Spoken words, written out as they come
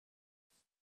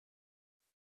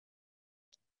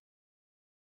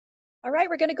All right,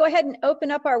 we're going to go ahead and open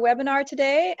up our webinar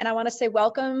today, and I want to say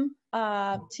welcome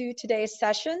to today's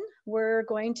session. We're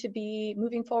going to be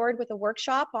moving forward with a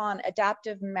workshop on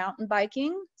adaptive mountain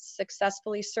biking,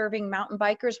 successfully serving mountain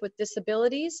bikers with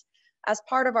disabilities as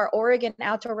part of our Oregon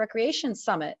Outdoor Recreation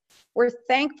Summit. We're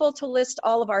thankful to list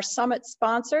all of our summit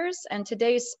sponsors and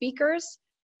today's speakers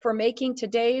for making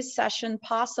today's session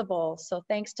possible. So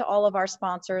thanks to all of our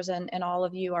sponsors and all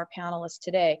of you, our panelists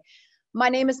today. My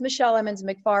name is Michelle Emmons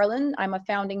McFarland. I'm a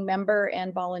founding member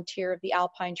and volunteer of the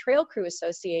Alpine Trail Crew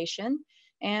Association,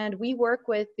 and we work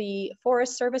with the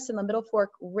Forest Service in the Middle Fork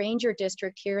Ranger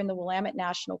District here in the Willamette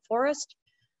National Forest,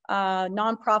 a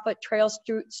nonprofit trail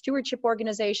stewardship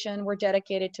organization. We're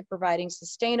dedicated to providing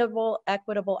sustainable,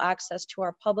 equitable access to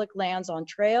our public lands on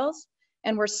trails,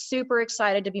 and we're super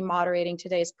excited to be moderating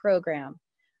today's program.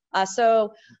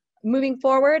 So moving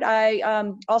forward,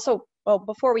 well,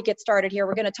 before we get started here,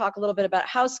 we're going to talk a little bit about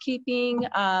housekeeping.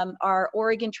 Our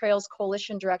Oregon Trails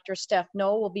Coalition Director, Steph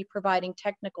Knoll, will be providing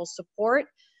technical support.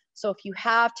 So if you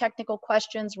have technical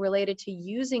questions related to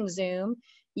using Zoom,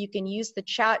 you can use the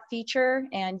chat feature,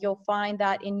 and you'll find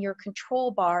that in your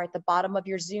control bar at the bottom of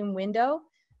your Zoom window.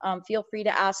 Feel free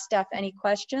to ask Steph any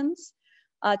questions.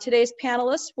 Today's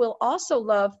panelists will also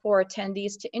love for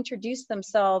attendees to introduce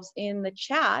themselves in the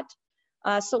chat.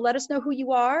 So let us know who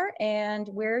you are and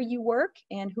where you work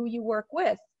and who you work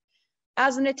with.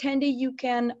 As an attendee, you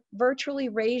can virtually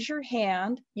raise your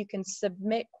hand. You can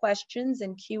submit questions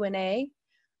in Q&A.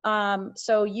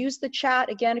 So use the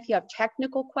chat, again, if you have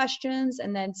technical questions,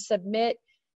 and then submit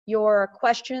your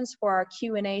questions for our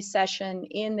Q&A session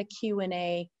in the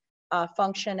Q&A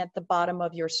function at the bottom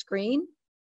of your screen.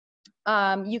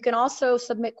 You can also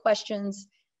submit questions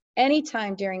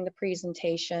anytime during the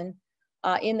presentation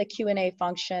in the Q&A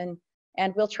function,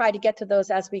 and we'll try to get to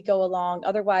those as we go along.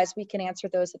 Otherwise, we can answer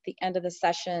those at the end of the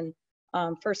session,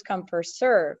 first come, first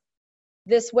serve.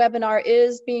 This webinar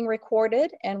is being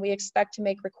recorded, and we expect to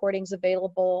make recordings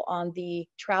available on the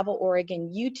Travel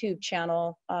Oregon YouTube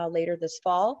channel later this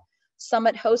fall.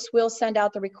 Summit hosts will send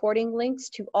out the recording links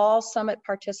to all Summit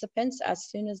participants as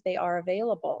soon as they are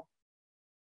available.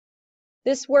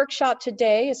 This workshop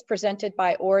today is presented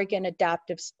by Oregon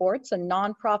Adaptive Sports, a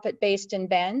nonprofit based in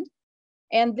Bend.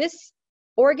 And this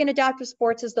Oregon Adaptive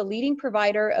Sports is the leading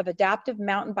provider of adaptive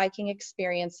mountain biking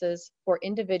experiences for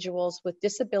individuals with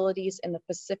disabilities in the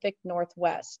Pacific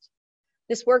Northwest.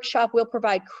 This workshop will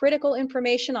provide critical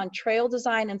information on trail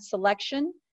design and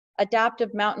selection,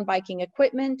 adaptive mountain biking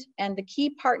equipment, and the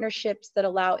key partnerships that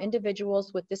allow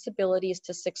individuals with disabilities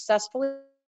to successfully.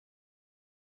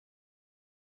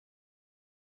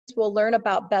 We'll learn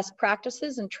about best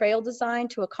practices in trail design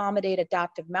to accommodate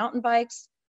adaptive mountain bikes,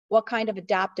 what kind of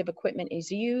adaptive equipment is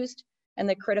used, and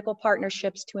the critical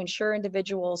partnerships to ensure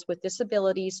individuals with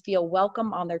disabilities feel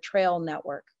welcome on their trail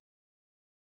network.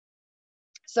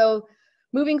 So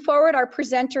moving forward, our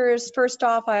presenters, first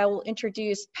off, I will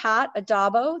introduce Pat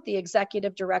Adabo, the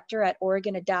Executive Director at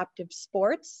Oregon Adaptive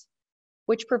Sports,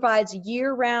 which provides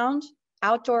year-round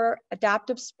outdoor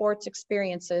adaptive sports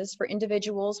experiences for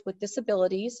individuals with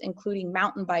disabilities, including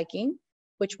mountain biking,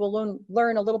 which we'll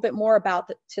learn a little bit more about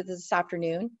this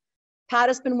afternoon. Pat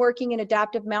has been working in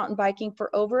adaptive mountain biking for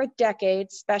over a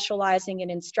decade, specializing in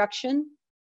instruction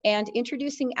and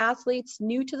introducing athletes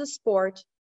new to the sport,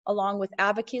 along with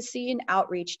advocacy and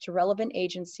outreach to relevant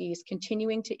agencies,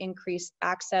 continuing to increase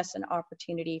access and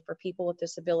opportunity for people with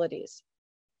disabilities.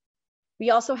 We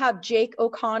also have Jake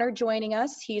O'Connor joining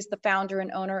us. He's the founder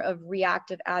and owner of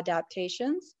Reactive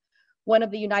Adaptations, one of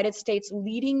the United States'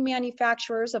 leading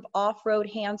manufacturers of off-road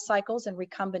hand cycles and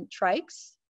recumbent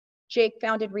trikes. Jake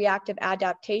founded Reactive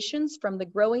Adaptations from the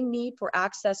growing need for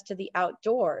access to the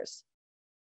outdoors.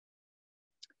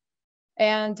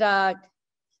 And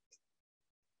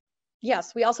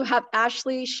yes, we also have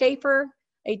Ashley Schaefer,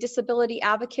 a disability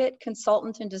advocate,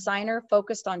 consultant, and designer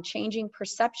focused on changing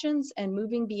perceptions and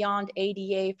moving beyond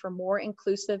ADA for more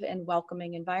inclusive and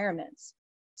welcoming environments.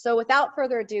 So without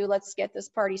further ado, let's get this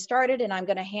party started, and I'm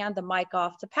going to hand the mic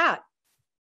off to Pat.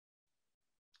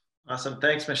 Awesome.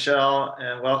 Thanks, Michelle,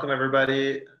 and welcome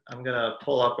everybody. I'm going to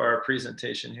pull up our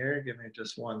presentation here. Give me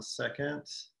just 1 second.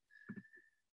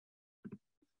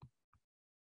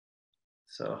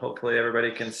 So hopefully everybody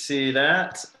can see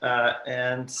that.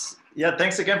 And yeah,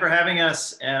 thanks again for having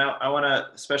us. And I want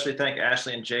to especially thank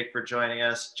Ashley and Jake for joining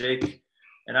us. Jake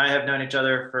and I have known each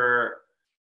other for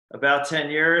about 10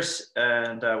 years,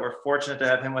 and we're fortunate to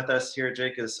have him with us here.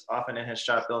 Jake is often in his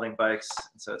shop building bikes,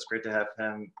 and so it's great to have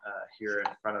him here in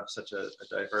front of such a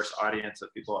diverse audience of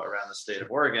people around the state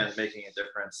of Oregon making a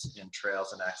difference in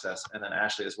trails and access. And then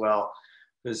Ashley as well,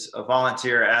 who's a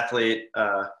volunteer athlete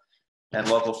and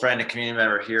local friend and community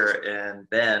member here in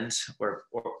Bend, where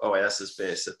OIS is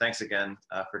based. So thanks again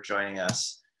for joining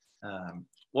us.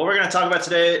 What we're going to talk about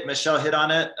today, Michelle hit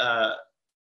on it.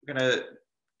 We're going to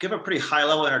give a pretty high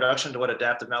level introduction to what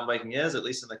adaptive mountain biking is, at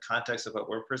least in the context of what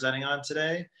we're presenting on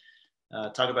today.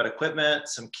 Talk about equipment,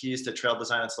 some keys to trail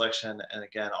design and selection, and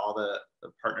again, all the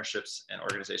partnerships and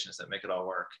organizations that make it all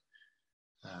work.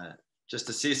 Just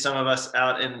to see some of us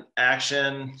out in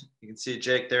action, you can see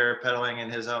Jake there pedaling in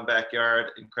his own backyard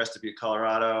in Crested Butte,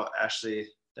 Colorado, Ashley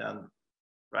down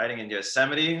riding in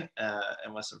Yosemite,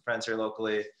 and with some friends here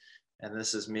locally. And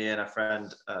this is me and a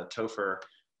friend, Topher,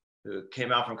 who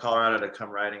came out from Colorado to come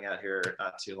riding out here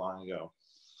not too long ago.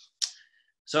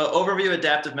 So overview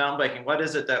adaptive mountain biking. What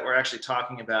is it that we're actually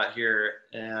talking about here?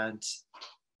 And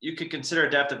you could consider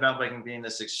adaptive mountain biking being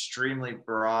this extremely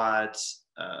broad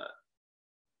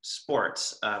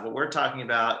sports. What we're talking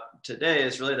about today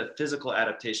is really the physical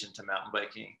adaptation to mountain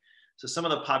biking. So some of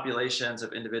the populations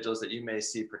of individuals that you may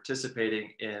see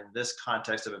participating in this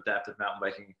context of adaptive mountain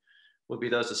biking would be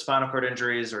those with spinal cord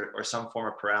injuries or some form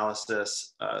of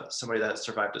paralysis, somebody that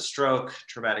survived a stroke,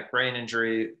 traumatic brain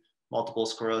injury, multiple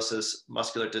sclerosis,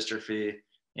 muscular dystrophy,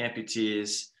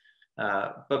 amputees.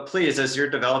 But please, as you're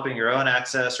developing your own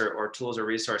access or tools or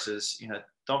resources,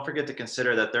 don't forget to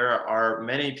consider that there are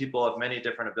many people of many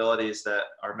different abilities that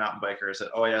are mountain bikers.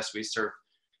 At OIS, we serve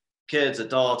kids,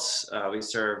 adults, we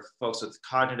serve folks with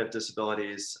cognitive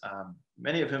disabilities,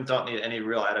 many of whom don't need any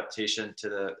real adaptation to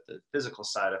the physical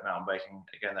side of mountain biking,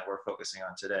 again, that we're focusing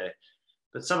on today.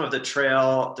 But some of the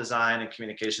trail design and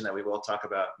communication that we will talk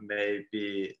about may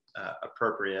be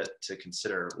appropriate to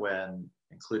consider when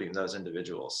including those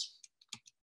individuals.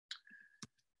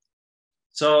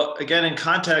 So again, in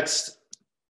context,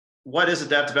 what is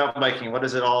adaptive mountain biking? What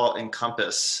does it all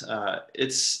encompass?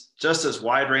 It's just as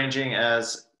wide-ranging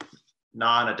as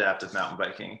non-adaptive mountain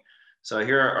biking. So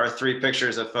here are 3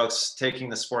 pictures of folks taking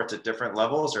the sport to different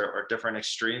levels or different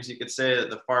extremes, you could say.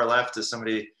 The far left is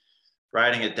somebody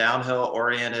riding a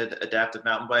downhill-oriented adaptive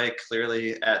mountain bike,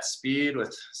 clearly at speed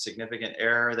with significant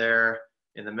error there.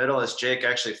 In the middle is Jake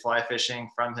actually fly fishing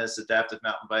from his adaptive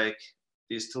mountain bike.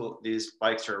 These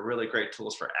bikes are really great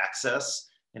tools for access,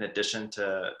 in addition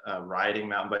to riding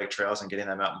mountain bike trails and getting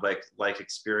that mountain bike-like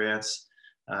experience.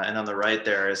 And on the right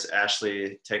there is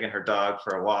Ashley taking her dog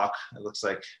for a walk. It looks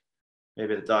like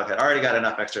maybe the dog had already got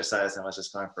enough exercise and was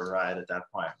just going for a ride at that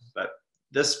point. But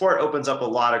this sport opens up a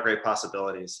lot of great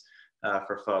possibilities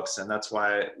for folks, and that's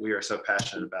why we are so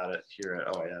passionate about it here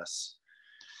at OIS.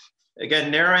 Again,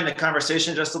 narrowing the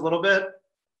conversation just a little bit,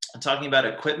 I'm talking about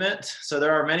equipment. So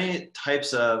there are many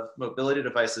types of mobility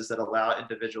devices that allow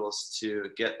individuals to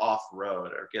get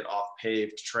off-road or get off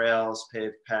paved trails,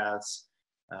 paved paths.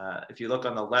 If you look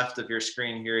on the left of your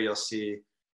screen here, you'll see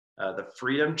the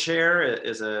Freedom Chair. It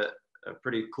is a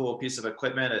pretty cool piece of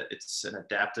equipment. It's an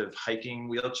adaptive hiking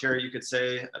wheelchair, you could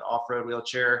say, an off-road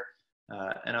wheelchair.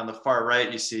 And on the far right,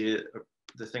 you see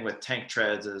the thing with tank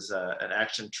treads is an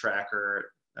action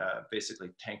tracker, basically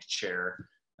tank chair.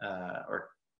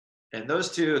 And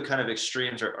those 2 kind of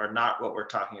extremes are not what we're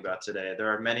talking about today. There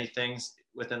are many things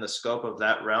within the scope of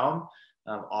that realm,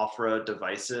 off-road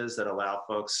devices that allow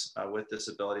folks with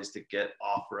disabilities to get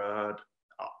off-road,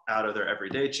 out of their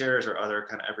everyday chairs or other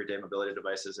kind of everyday mobility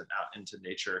devices and out into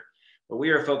nature. What we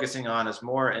are focusing on is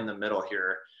more in the middle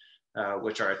here,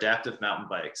 which are adaptive mountain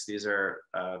bikes. These are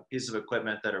pieces of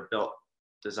equipment that are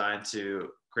designed to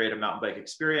create a mountain bike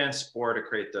experience or to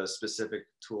create those specific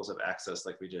tools of access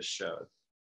like we just showed.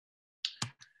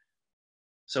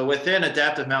 So within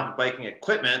adaptive mountain biking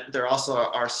equipment, there also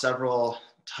are several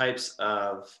types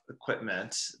of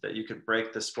equipment that you could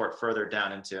break the sport further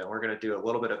down into. And we're going to do a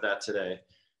little bit of that today.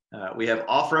 We have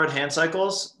off-road hand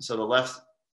cycles. So the left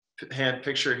hand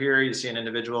picture here, you see an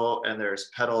individual and there's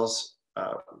pedals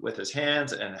with his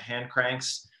hands and hand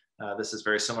cranks. This is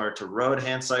very similar to road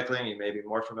hand cycling. You may be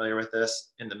more familiar with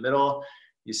this. In the middle,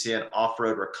 you see an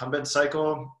off-road recumbent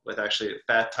cycle with actually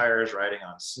fat tires riding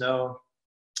on snow.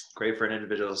 Great for an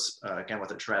individual's, again,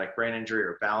 with a traumatic brain injury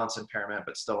or balance impairment,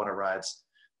 but still want to ride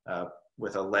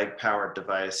with a leg-powered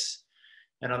device.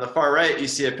 And on the far right, you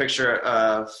see a picture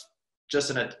of just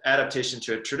an adaptation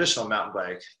to a traditional mountain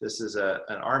bike. This is an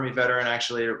Army veteran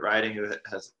actually riding who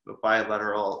has a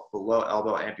bilateral below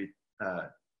elbow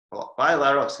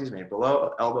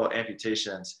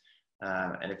amputations.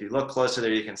 And if you look closer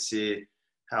there, you can see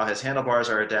how his handlebars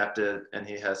are adapted, and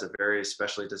he has a very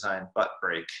specially designed butt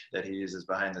brake that he uses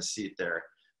behind the seat there.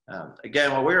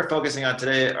 Again, what we are focusing on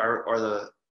today are the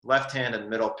left-hand and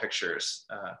middle pictures.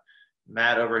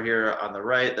 Matt over here on the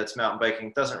right, that's mountain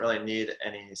biking, doesn't really need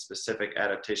any specific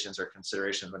adaptations or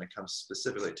considerations when it comes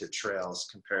specifically to trails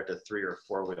compared to 3 or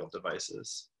 4-wheel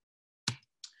devices.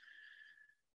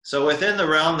 So within the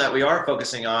realm that we are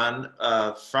focusing on,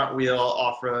 front wheel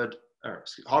off-road, or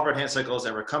off-road hand cycles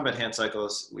and recumbent hand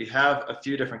cycles, we have a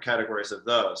few different categories of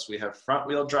those. We have front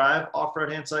wheel drive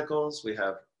off-road hand cycles, we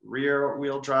have rear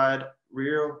wheel drive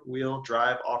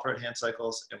off-road hand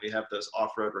cycles, and we have those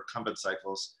off-road recumbent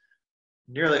cycles,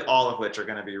 nearly all of which are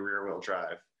going to be rear wheel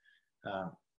drive.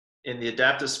 In the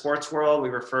adaptive sports world, we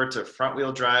refer to front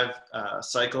wheel drive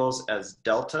cycles as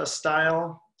Delta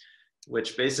style,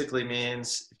 which basically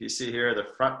means, if you see here, the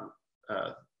front,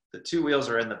 the 2 wheels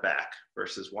are in the back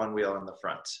versus 1 wheel in the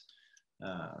front.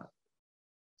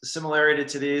 The similarity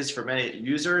to these for many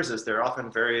users is they're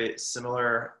often very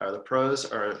similar, or the pros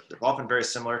are often very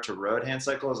similar to road hand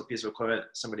cycles, a piece of equipment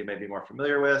somebody may be more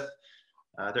familiar with.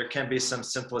 There can be some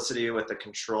simplicity with the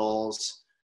controls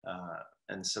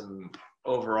and some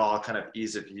overall kind of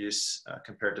ease of use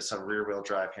compared to some rear wheel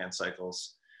drive hand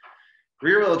cycles.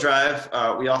 Rear wheel drive,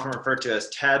 we often refer to as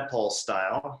tadpole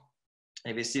style.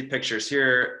 If you see pictures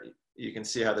here, you can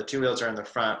see how the 2 wheels are in the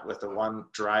front with the 1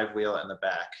 drive wheel in the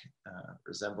back,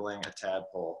 resembling a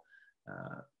tadpole.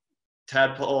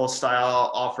 Tadpole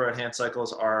style off-road hand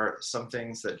cycles are some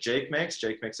things that Jake makes.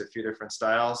 Jake makes a few different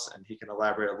styles, and he can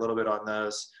elaborate a little bit on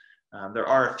those. There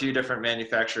are a few different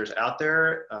manufacturers out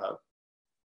there,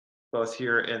 both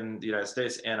here in the United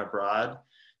States and abroad.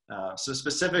 So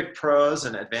specific pros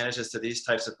and advantages to these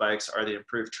types of bikes are the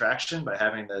improved traction by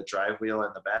having the drive wheel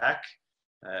in the back.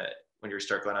 When you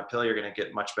start going uphill, you're going to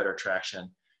get much better traction.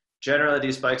 Generally,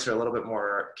 these bikes are a little bit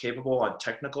more capable on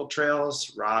technical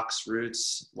trails, rocks,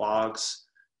 roots, logs,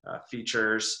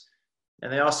 features.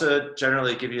 And they also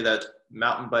generally give you that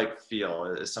mountain bike feel.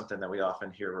 Is something that we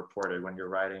often hear reported when you're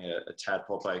riding a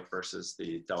tadpole bike versus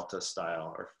the Delta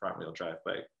style or front wheel drive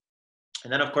bike.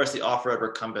 And then of course the off-road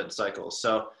recumbent cycles.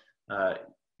 So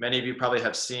many of you probably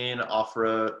have seen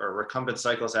off-road or recumbent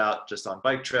cycles out just on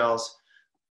bike trails.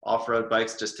 Off-road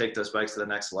bikes just take those bikes to the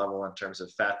next level in terms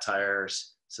of fat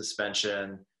tires,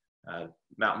 suspension,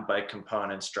 mountain bike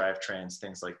components, drivetrains,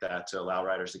 things like that to allow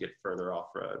riders to get further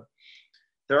off-road.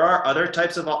 There are other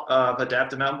types of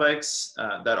adaptive mountain bikes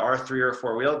that are 3 or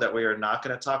 4-wheeled that we are not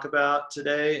going to talk about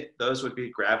today. Those would be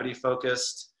gravity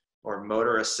focused or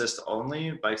motor assist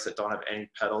only, bikes that don't have any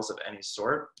pedals of any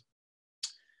sort.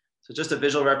 So just a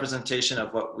visual representation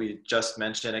of what we just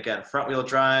mentioned. Again, front wheel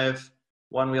drive,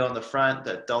 1 wheel in the front,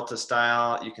 that Delta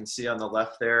style. You can see on the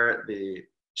left there, the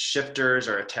shifters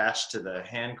are attached to the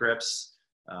hand grips,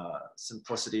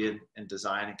 simplicity in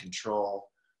design and control.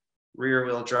 Rear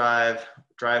wheel drive,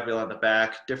 drive wheel on the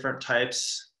back, different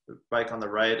types. The bike on the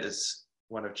right is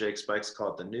one of Jake's bikes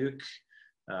called the Nuke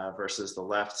versus the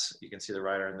left. You can see the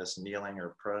rider in this kneeling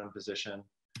or prone position.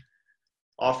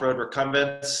 Off-road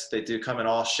recumbents, they do come in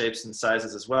all shapes and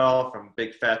sizes as well, from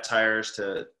big fat tires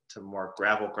to more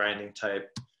gravel grinding type.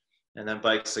 And then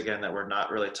bikes, again, that we're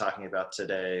not really talking about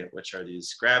today, which are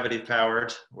these gravity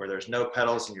powered, where there's no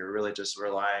pedals and you're really just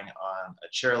relying on a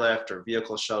chairlift or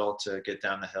vehicle shuttle to get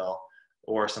down the hill,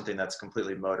 or something that's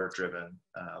completely motor driven,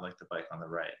 like the bike on the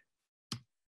right.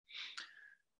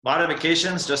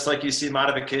 Modifications, just like you see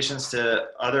modifications to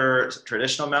other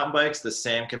traditional mountain bikes, the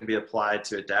same can be applied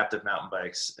to adaptive mountain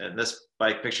bikes. And this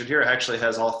bike pictured here actually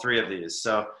has all 3 of these.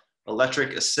 So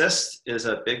electric assist is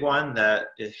a big one that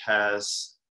it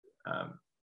has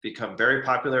become very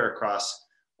popular across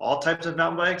all types of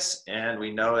mountain bikes, and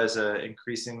we know is an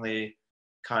increasingly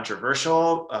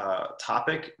controversial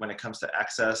topic when it comes to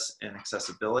access and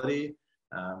accessibility.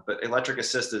 But electric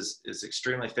assist is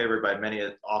extremely favored by many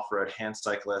off-road hand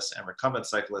cyclists and recumbent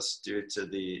cyclists due to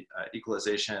the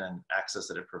equalization and access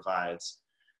that it provides.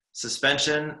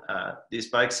 Suspension, these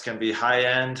bikes can be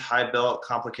high-end, high-built,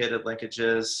 complicated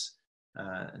linkages.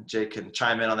 And Jake can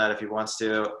chime in on that if he wants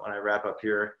to when I wrap up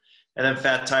here. And then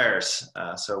fat tires,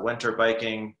 so winter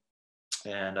biking,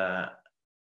 and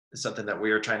something that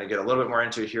we are trying to get a little bit more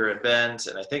into here at Bend.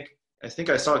 And I think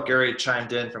I saw Gary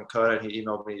chimed in from Coda, and he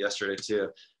emailed me yesterday too.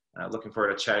 Looking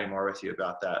forward to chatting more with you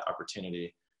about that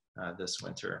opportunity this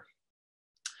winter.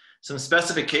 Some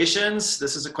specifications.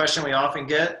 This is a question we often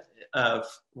get of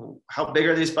how big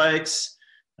are these bikes?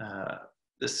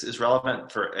 This is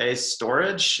relevant for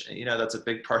storage. You know, that's a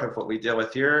big part of what we deal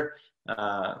with here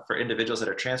for individuals that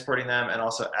are transporting them, and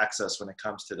also access when it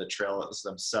comes to the trails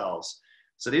themselves.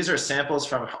 So these are samples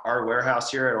from our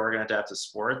warehouse here at Oregon Adaptive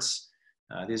Sports.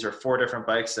 These are 4 different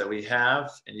bikes that we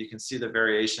have, and you can see the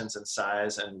variations in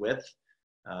size and width.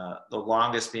 the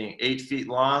longest being 8 feet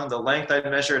long. The length I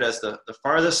measured as the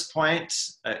farthest point,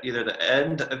 either the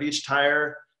end of each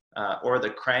tire or the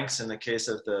cranks in the case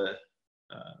of the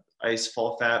ice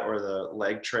full fat, or the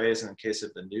leg trays in the case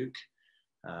of the nuke.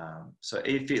 So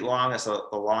 8 feet long is the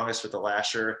longest with the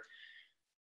lasher.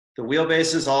 The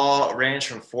wheelbases all range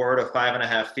from 4 to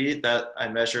 5.5 feet. That I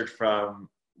measured from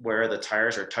where the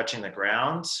tires are touching the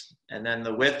ground. And then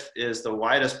the width is the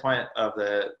widest point of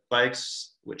the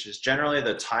bikes, which is generally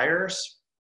the tires.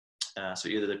 So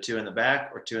either the 2 in the back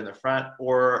or 2 in the front,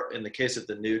 or in the case of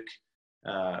the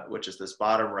nuke, which is this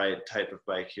bottom right type of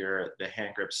bike here, the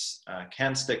hand grips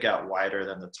can stick out wider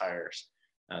than the tires.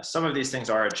 Some of these things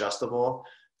are adjustable,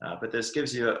 but this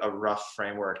gives you a rough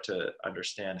framework to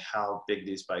understand how big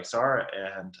these bikes are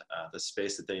and the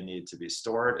space that they need to be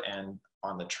stored and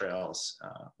on the trails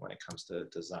when it comes to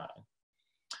design.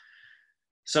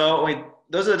 So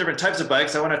those are the different types of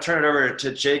bikes. I want to turn it over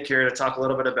to Jake here to talk a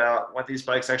little bit about what these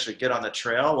bikes actually get on the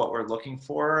trail, what we're looking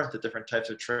for, the different types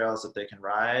of trails that they can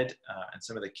ride, and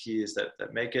some of the keys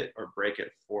that make it or break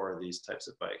it for these types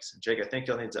of bikes. And Jake, I think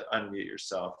you'll need to unmute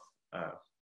yourself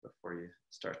before you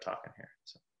start talking here.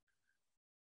 So.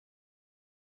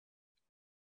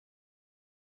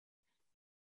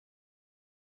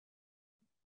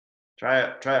 Try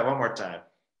it one more time.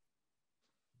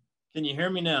 Can you hear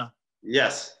me now?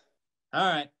 Yes.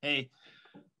 All right. Hey,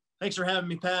 thanks for having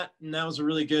me, Pat. And that was a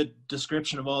really good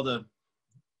description of all the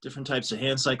different types of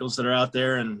hand cycles that are out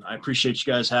there. And I appreciate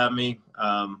you guys having me.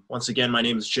 Once again, my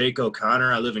name is Jake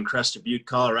O'Connor. I live in Crested Butte,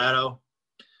 Colorado.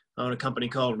 I own a company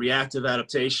called Reactive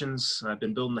Adaptations. I've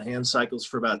been building the hand cycles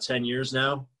for about 10 years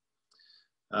now.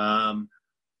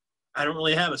 I don't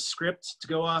really have a script to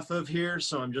go off of here,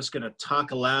 so I'm just going to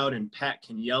talk aloud, and Pat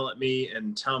can yell at me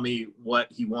and tell me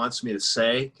what he wants me to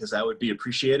say, because that would be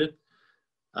appreciated.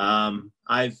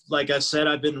 Like I said,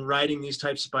 I've been riding these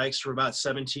types of bikes for about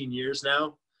 17 years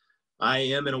now. I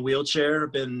am in a wheelchair,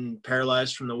 been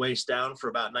paralyzed from the waist down for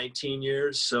about 19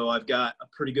 years, so I've got a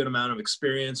pretty good amount of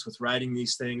experience with riding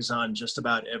these things on just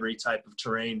about every type of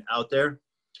terrain out there.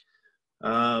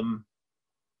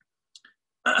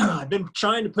 I've been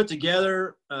trying to put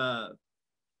together a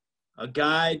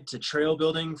guide to trail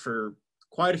building for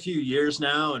quite a few years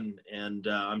now, and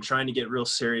I'm trying to get real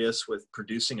serious with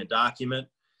producing a document.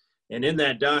 And in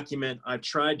that document, I've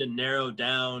tried to narrow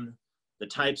down the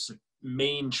types of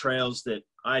main trails that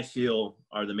I feel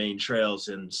are the main trails.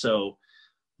 And so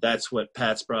that's what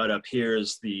Pat's brought up here,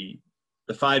 is the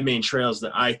 5 main trails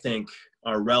that I think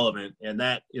are relevant. And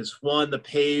that is, 1, the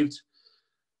paved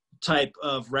type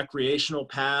of recreational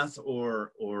path,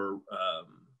 or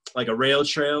like a rail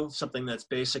trail, something that's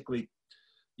basically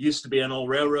used to be an old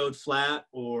railroad flat,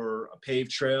 or a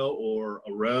paved trail, or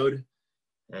a road.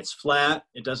 And it's flat.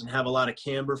 It doesn't have a lot of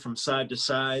camber from side to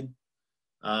side.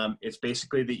 It's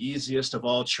basically the easiest of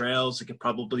all trails. It could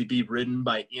probably be ridden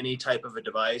by any type of a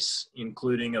device,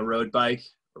 including a road bike,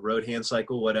 a road hand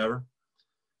cycle, whatever.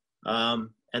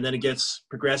 And then it gets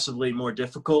progressively more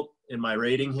difficult in my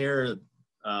rating here.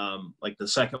 Like the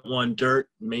second one, dirt,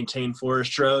 maintained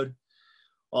forest road.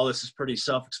 All this is pretty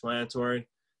self-explanatory.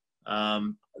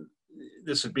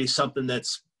 This would be something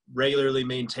that's regularly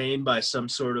maintained by some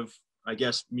sort of, I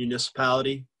guess,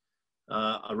 municipality,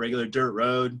 a regular dirt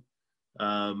road.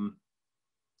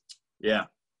 Yeah.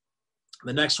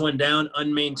 The next one down,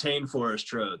 unmaintained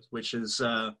forest road, which is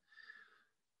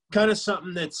kind of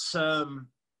something that's the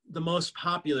most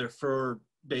popular for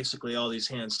basically all these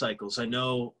hand cycles. I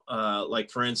know, like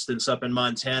for instance, up in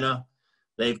Montana,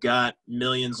 they've got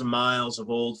millions of miles of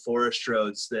old forest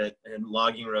roads and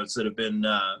logging roads that have been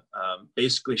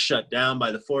basically shut down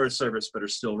by the Forest Service, but are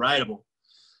still rideable.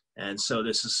 And so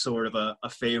this is sort of a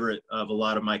favorite of a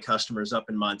lot of my customers up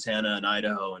in Montana and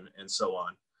Idaho and so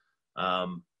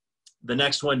on. The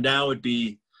next one down would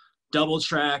be double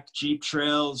track Jeep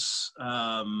trails,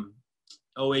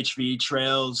 OHV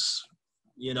trails,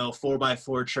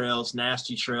 4x4 trails,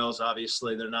 nasty trails.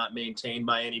 Obviously, they're not maintained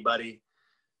by anybody.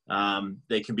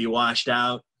 They can be washed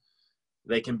out.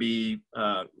 They can be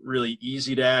really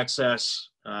easy to access.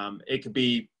 It could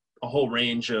be a whole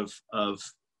range of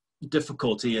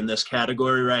difficulty in this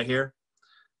category right here.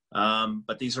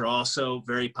 But these are also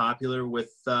very popular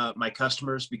with my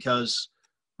customers because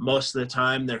most of the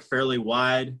time they're fairly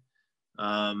wide.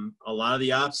 A lot of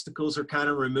the obstacles are kind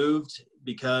of removed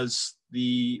because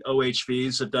the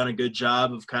OHVs have done a good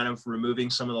job of kind of removing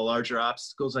some of the larger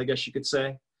obstacles, I guess you could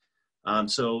say.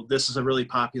 So this is a really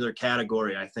popular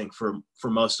category, I think, for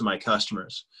most of my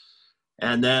customers.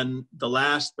 And then the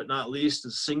last but not least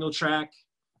is single track.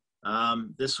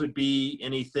 This would be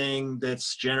anything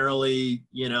that's generally,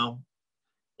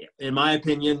 in my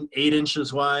opinion, 8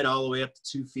 inches wide all the way up to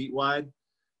 2 feet wide.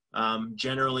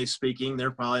 Generally speaking,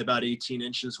 they're probably about 18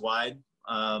 inches wide.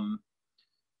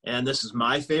 And this is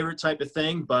my favorite type of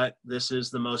thing, but this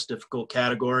is the most difficult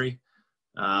category.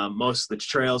 Most of the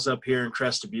trails up here in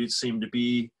Crested Butte seem to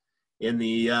be in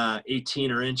the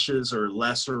 18 or inches or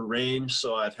lesser range.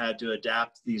 So I've had to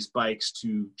adapt these bikes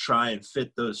to try and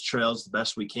fit those trails the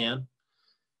best we can.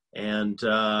 And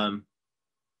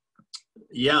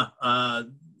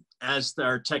as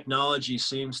our technology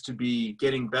seems to be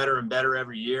getting better and better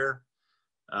every year,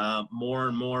 more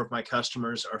and more of my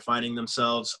customers are finding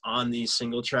themselves on these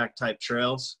single track type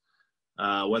trails.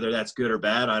 Whether that's good or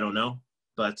bad, I don't know.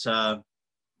 But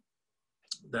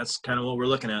that's kind of what we're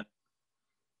looking at.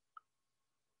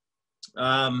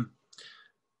 And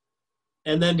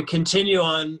then to continue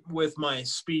on with my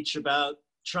speech about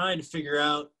trying to figure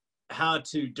out how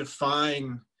to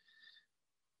define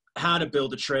how to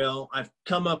build a trail, I've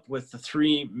come up with the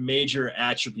 3 major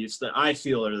attributes that I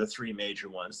feel are the 3 major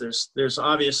ones. There's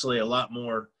obviously a lot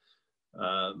more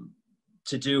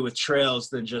to do with trails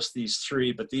than just these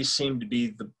 3, but these seem to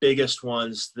be the biggest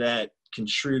ones that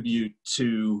contribute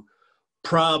to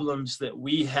problems that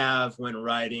we have when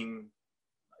riding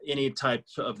any type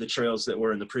of the trails that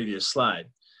were in the previous slide.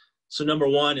 So number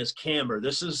 1 is camber.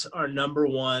 This is our number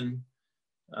 1.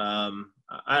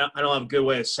 I don't have a good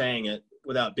way of saying it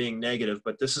without being negative,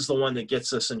 but this is the one that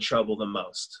gets us in trouble the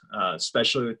most,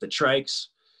 especially with the trikes,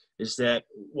 is that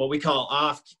what we call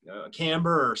off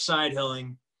camber or side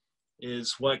hilling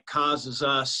is what causes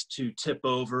us to tip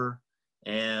over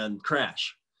and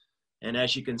crash. And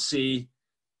as you can see,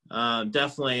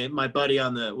 definitely my buddy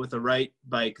with the right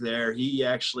bike there, he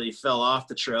actually fell off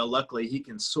the trail. Luckily, he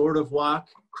can sort of walk,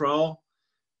 crawl.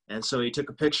 And so he took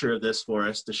a picture of this for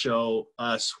us to show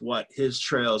us what his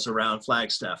trails around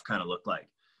Flagstaff kind of look like.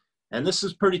 And this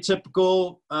is pretty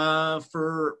typical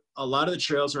for a lot of the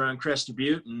trails around Crested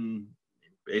Butte and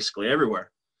basically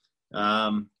everywhere.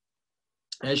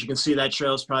 As you can see, that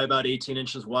trail is probably about 18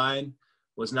 inches wide,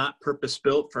 was not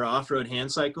purpose-built for off-road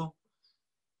hand cycle.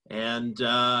 And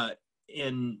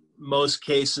in most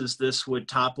cases, this would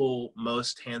topple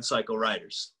most hand cycle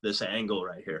riders, this angle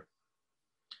right here.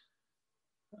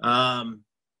 And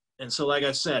so, like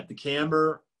I said, the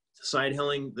camber, side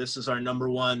hilling, this is our number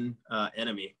 1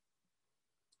 enemy.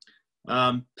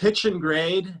 Pitch and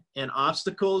grade and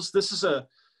obstacles. This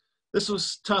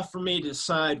was tough for me to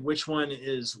decide which one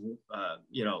is,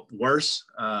 worse.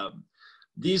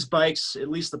 These bikes, at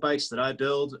least the bikes that I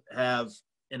build, have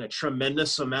in a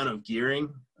tremendous amount of gearing.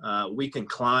 We can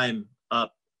climb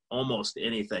up almost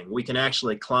anything. We can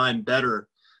actually climb better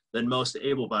than most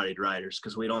able-bodied riders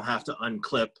because we don't have to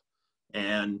unclip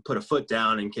and put a foot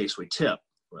down in case we tip.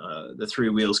 The 3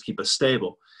 wheels keep us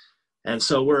stable. And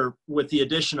so we're, with the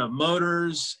addition of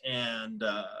motors and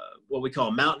what we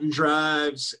call mountain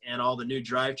drives and all the new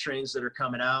drivetrains that are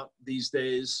coming out these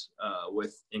days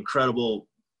with incredible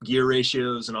gear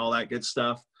ratios and all that good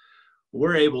stuff,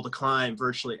 we're able to climb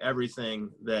virtually everything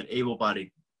that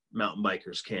able-bodied mountain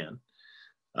bikers can.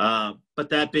 But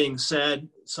that being said,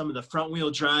 some of the front wheel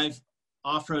drive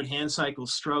off-road hand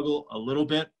cycles struggle a little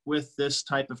bit with this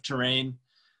type of terrain.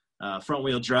 Front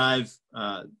wheel drive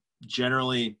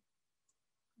generally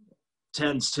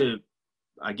tends to,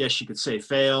 I guess you could say,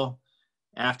 fail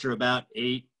after about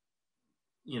 6,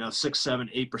 7,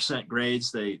 8%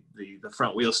 grades. The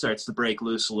front wheel starts to break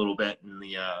loose a little bit, and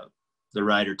the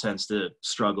rider tends to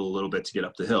struggle a little bit to get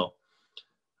up the hill.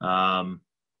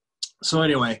 So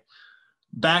anyway,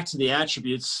 back to the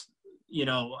attributes.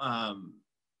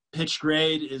 Pitch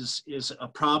grade is a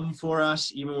problem for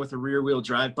us, even with the rear wheel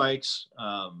drive bikes,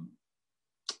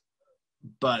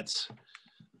 but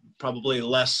probably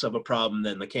less of a problem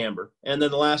than the camber. And then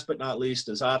the last but not least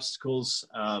is obstacles.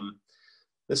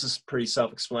 This is pretty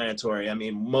self-explanatory. I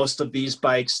mean, most of these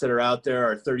bikes that are out there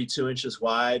are 32 inches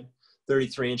wide,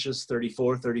 33 inches,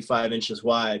 34, 35 inches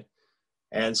wide.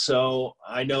 And so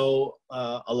I know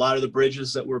a lot of the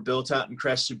bridges that were built out in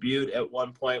Crested Butte at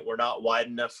one point were not wide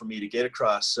enough for me to get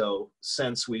across. So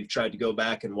since we've tried to go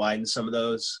back and widen some of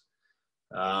those,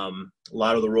 a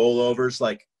lot of the rollovers,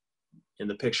 like in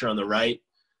the picture on the right,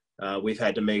 we've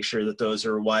had to make sure that those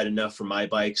are wide enough for my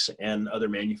bikes and other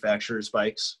manufacturers'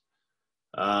 bikes.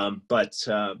 But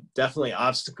definitely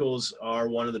obstacles are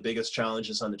one of the biggest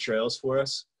challenges on the trails for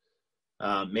us,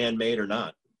 man-made or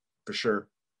not, for sure.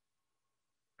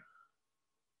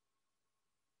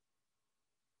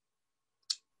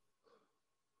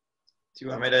 Do you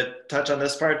want me to touch on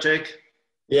this part, Jake?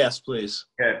 Yes, please.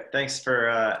 Okay, thanks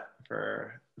for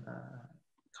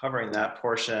covering that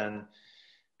portion.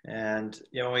 And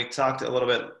when we talked a little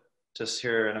bit just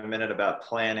hear in a minute about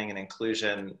planning and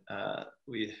inclusion.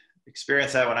 We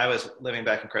experienced that when I was living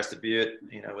back in Crested Butte,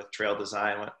 with trail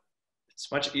design.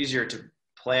 It's much easier to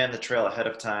plan the trail ahead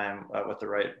of time with the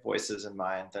right voices in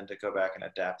mind than to go back and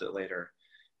adapt it later.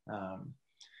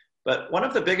 But one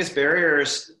of the biggest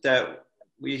barriers that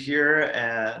we hear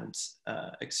and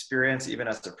experience even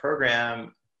as a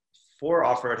program for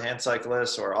off-road hand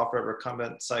cyclists or off-road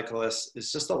recumbent cyclists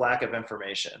is just the lack of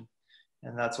information.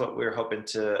 And that's what we're hoping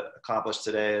to accomplish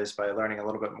today, is by learning a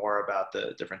little bit more about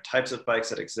the different types of bikes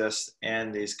that exist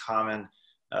and these common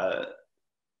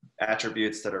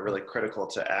attributes that are really critical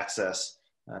to access,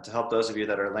 to help those of you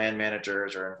that are land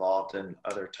managers or involved in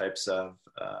other types of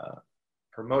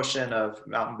promotion of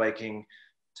mountain biking,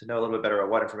 to know a little bit better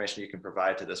about what information you can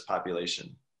provide to this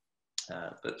population.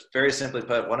 But very simply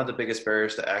put, one of the biggest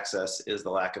barriers to access is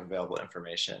the lack of available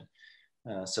information.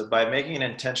 So by making an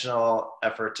intentional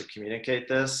effort to communicate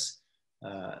this,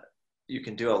 you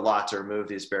can do a lot to remove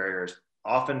these barriers.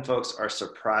 Often folks are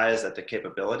surprised at the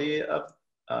capability of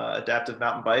adaptive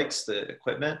mountain bikes, the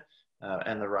equipment,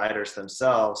 and the riders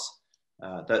themselves,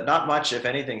 that not much, if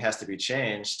anything, has to be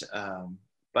changed.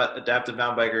 But adaptive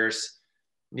mountain bikers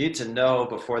need to know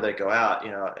before they go out,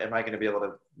 am I going to be able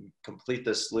to complete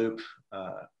this loop?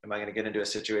 Am I going to get into a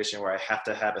situation where I have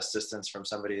to have assistance from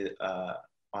somebody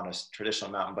on a traditional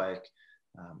mountain bike?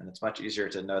 And it's much easier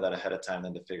to know that ahead of time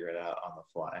than to figure it out on the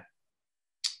fly.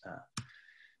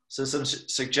 So some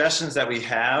suggestions that we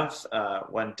have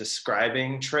when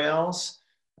describing trails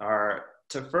are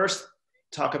to first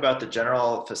talk about the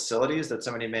general facilities that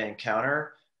somebody may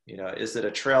encounter. Is it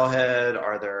a trailhead?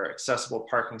 Are there accessible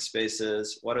parking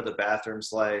spaces? What are the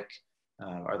bathrooms like?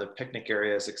 Are the picnic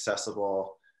areas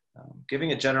accessible?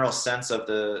 Giving a general sense of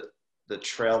the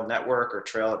trail network or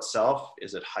trail itself.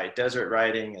 Is it high desert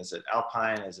riding? Is it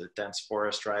alpine? Is it dense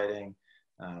forest riding?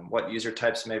 What user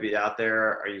types may be out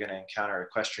there? Are you going to encounter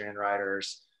equestrian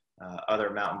riders, other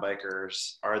mountain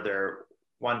bikers? Are there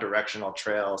one-directional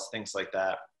trails? Things like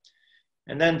that.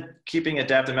 And then keeping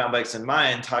adaptive mountain bikes in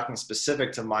mind, talking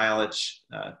specific to mileage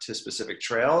to specific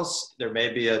trails. There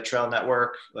may be a trail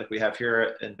network like we have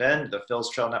here in Bend, the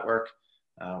Phil's Trail Network,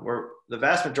 where the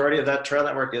vast majority of that trail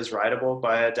network is rideable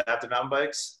by adaptive mountain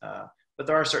bikes, but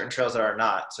there are certain trails that are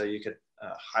not. So you could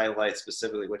highlight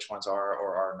specifically which ones are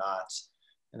or are not.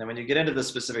 And then when you get into the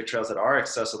specific trails that are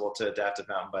accessible to adaptive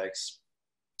mountain bikes,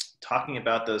 talking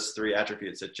about those three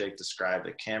attributes that Jake described,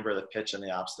 the camber, the pitch, and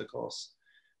the obstacles.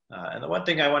 And the one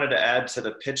thing I wanted to add to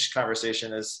the pitch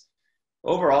conversation is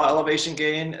overall elevation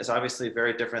gain is obviously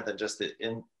very different than just the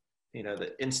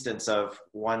instance of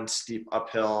one steep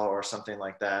uphill or something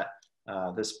like that.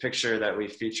 This picture that we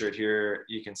featured here,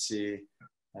 you can see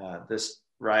this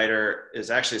rider is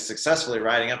actually successfully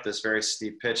riding up this very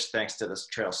steep pitch thanks to this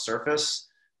trail surface,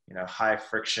 high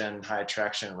friction, high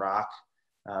traction rock.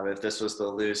 If this was the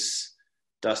loose,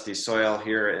 dusty soil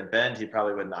here in Bend, he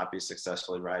probably would not be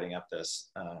successfully riding up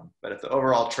this. But if the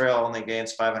overall trail only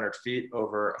gains 500 feet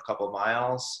over a couple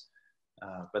miles,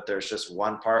 but there's just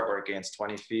one part where it gains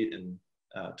 20 feet and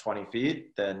 20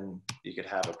 feet, then you could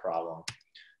have a problem.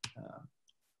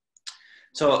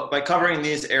 So by covering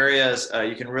these areas,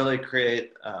 you can really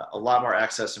create a lot more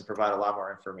access and provide a lot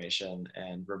more information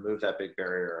and remove that big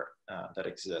barrier that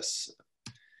exists.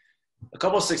 A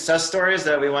couple of success stories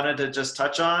that we wanted to just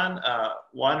touch on.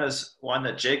 One is one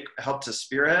that Jake helped to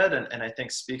spearhead and I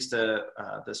think speaks to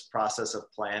this process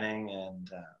of planning and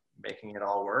making it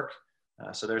all work.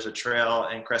 So there's a trail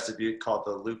in Crested Butte called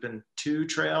the Lupin 2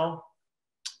 Trail.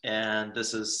 And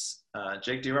this is,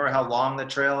 Jake, do you remember how long the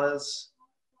trail is?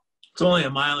 It's only a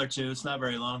mile or two. It's not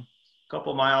very long.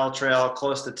 Couple mile trail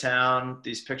close to town.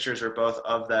 These pictures are both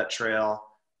of that trail.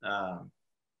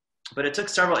 But it took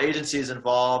several agencies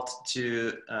involved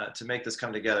to make this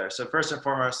come together. So first and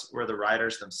foremost were the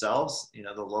riders themselves,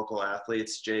 the local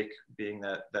athletes, Jake being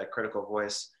that critical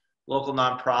voice. Local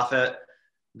nonprofit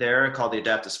there called the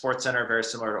Adaptive Sports Center, very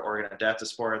similar to Oregon Adaptive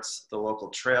Sports, the local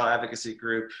trail advocacy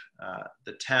group,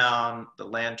 the town, the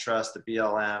land trust, the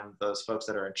BLM, those folks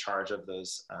that are in charge of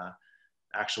those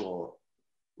actual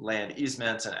land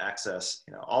easements and access.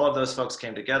 All of those folks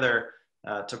came together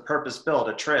to purpose build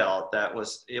a trail that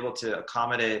was able to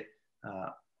accommodate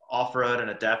off-road and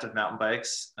adaptive mountain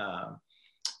bikes,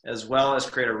 as well as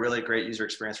create a really great user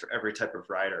experience for every type of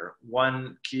rider.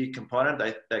 One key component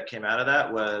that came out of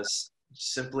that was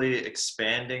simply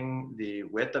expanding the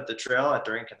width of the trail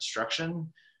during construction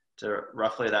to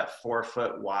roughly that 4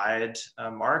 foot wide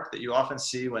mark that you often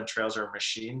see when trails are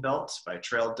machine built by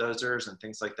trail dozers and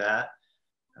things like that.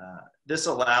 This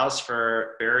allows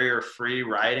for barrier-free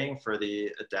riding for the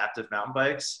adaptive mountain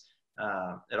bikes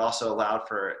It also allowed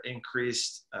for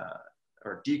increased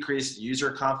or decreased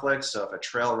user conflicts. So if a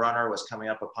trail runner was coming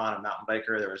up upon a mountain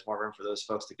biker, there was more room for those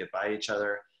folks to get by each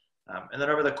other. And then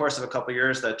over the course of a couple of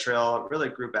years, that trail really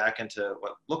grew back into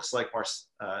what looks like more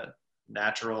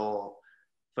natural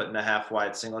 1.5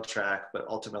 wide single track, but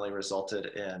ultimately resulted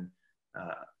in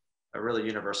a really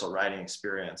universal riding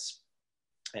experience.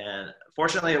 And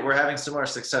fortunately, we're having similar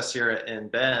success here in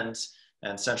Bend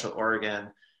and Central Oregon.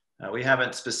 We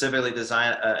haven't specifically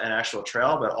designed an actual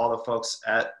trail, but all the folks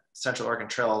at Central Oregon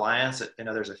Trail Alliance,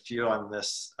 there's a few on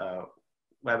this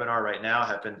webinar right now,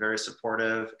 have been very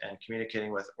supportive and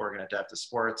communicating with Oregon Adaptive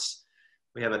Sports.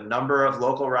 We have a number of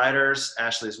local riders,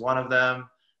 Ashley's one of them,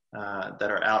 that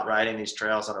are out riding these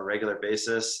trails on a regular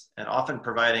basis and often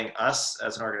providing us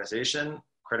as an organization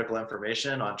critical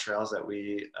information on trails that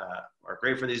we are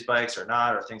great for these bikes or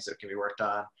not, or things that can be worked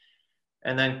on.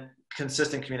 And then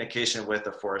consistent communication with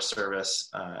the Forest Service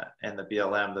and the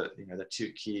BLM, the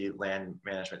two key land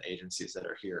management agencies that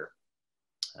are here.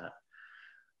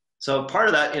 So part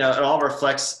of that, it all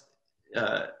reflects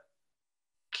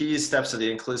key steps of the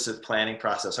inclusive planning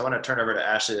process. I want to turn over to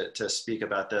Ashley to speak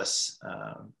about this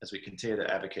as we continue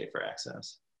to advocate for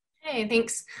access. Hey,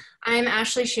 thanks. I'm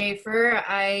Ashley Schaefer.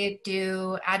 I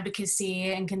do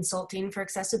advocacy and consulting for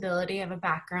accessibility. I have a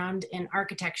background in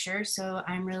architecture, so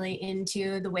I'm really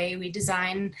into the way we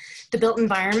design the built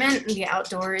environment, and the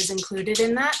outdoor is included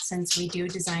in that since we do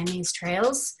design these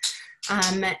trails.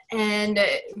 And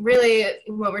really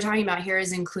what we're talking about here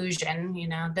is inclusion.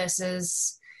 This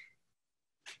is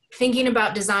thinking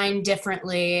about design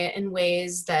differently in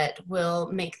ways that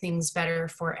will make things better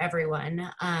for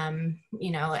everyone, and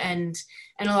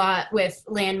a lot with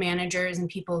land managers and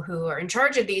people who are in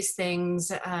charge of these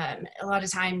things. A lot of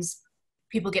times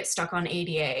people get stuck on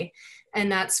ADA,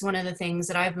 and that's one of the things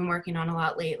that I've been working on a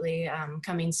lot lately.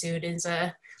 Coming soon is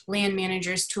a land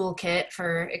manager's toolkit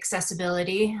for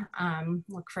accessibility.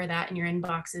 Look for that in your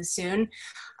inboxes soon.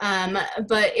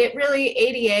 But it really,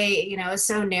 ADA, is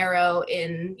so narrow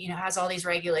in, has all these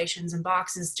regulations and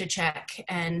boxes to check,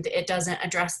 and it doesn't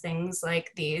address things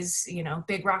like these,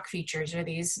 big rock features or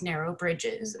these narrow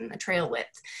bridges and the trail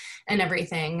width and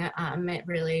everything. It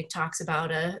really talks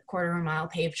about a 1/4 mile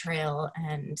paved trail,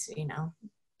 and,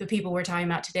 the people we're talking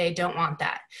about today don't want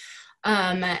that.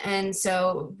 And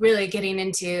so really getting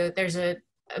into, there's a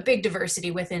big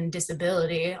diversity within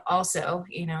disability also,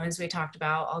 as we talked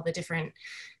about all the different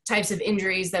types of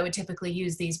injuries that would typically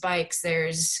use these bikes.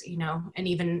 There's, an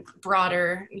even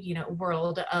broader,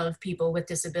 world of people with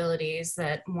disabilities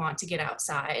that want to get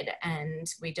outside, and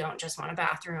we don't just want a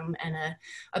bathroom and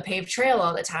a paved trail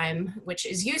all the time, which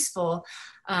is useful,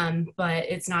 but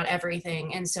it's not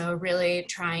everything. And so really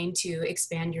trying to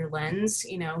expand your lens,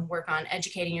 work on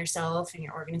educating yourself and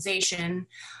your organization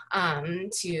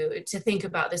to think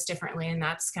about this differently. And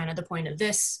that's kind of the point of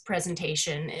this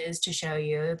presentation, is to show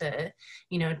you the,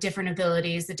 different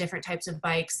abilities, the different types of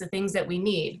bikes, the things that we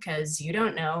need, because you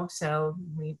don't know. So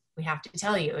we have to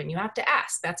tell you, and you have to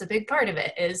ask. That's a big part of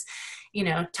it, is,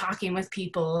 talking with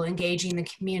people, engaging the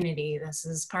community. This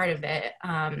is part of it.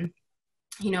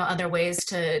 Other ways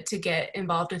to get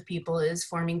involved with people is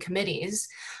forming committees,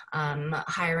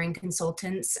 hiring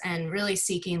consultants, and really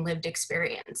seeking lived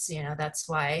experience. That's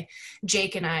why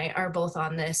Jake and I are both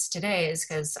on this today, is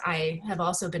because I have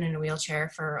also been in a wheelchair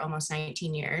for almost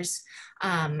 19 years.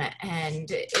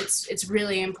 And it's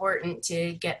really important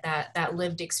to get that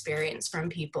lived experience from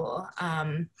people.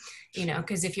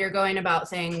 Because if you're going about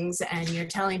things and you're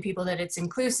telling people that it's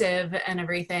inclusive and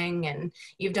everything, and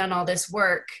you've done all this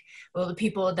work, well, the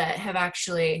people that have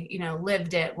actually,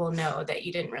 lived it will know that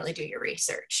you didn't really do your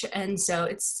research. And so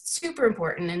it's super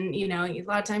important. And, a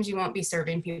lot of times you won't be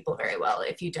serving people very well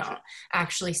if you don't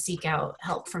actually seek out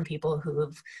help from people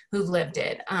who've lived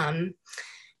it.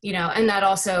 And that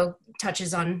also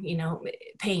touches on,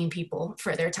 paying people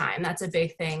for their time. That's a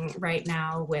big thing right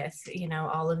now with,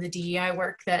 all of the DEI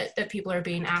work that people are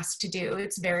being asked to do.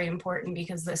 It's very important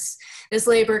because this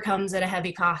labor comes at a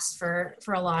heavy cost for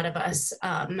a lot of us.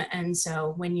 And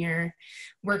so when you're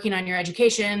working on your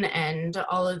education and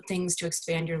all of the things to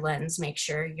expand your lens, make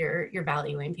sure you're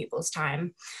valuing people's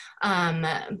time.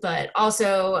 But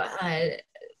also,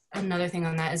 another thing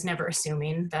on that is never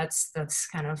assuming. That's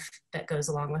kind of, that goes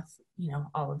along with,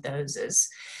 all of those,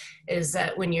 is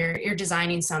that when you're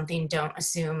designing something, don't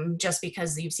assume just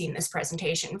because you've seen this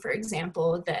presentation, for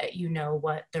example, that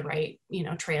what the right,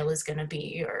 trail is going to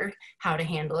be or how to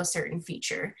handle a certain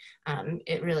feature.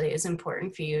 It really is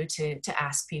important for you to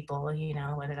ask people,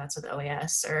 whether that's with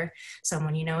OAS or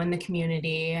someone, in the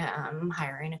community,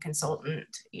 hiring a consultant.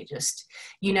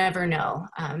 You never know.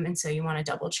 And so you want to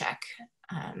double check.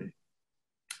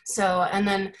 So, and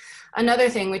then another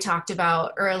thing we talked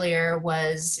about earlier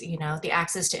was, the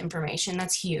access to information.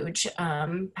 That's huge.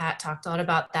 Pat talked a lot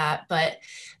about that, but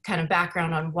kind of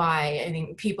background on why. I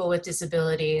think people with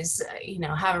disabilities,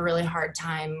 have a really hard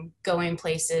time going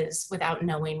places without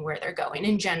knowing where they're going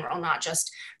in general, not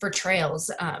just for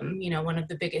trails. One of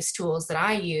the biggest tools that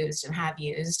I used and have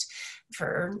used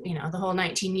for the whole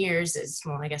 19 years is,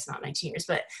 well, I guess not 19 years,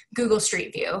 but Google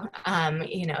Street View.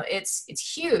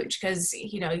 It's huge because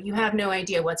you have no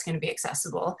idea what's going to be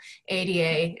accessible.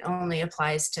 ADA only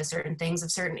applies to certain things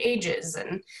of certain ages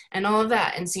and all of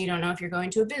that, and so you don't know if you're going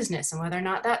to a business and whether or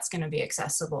not that's going to be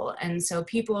accessible. And so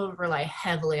people rely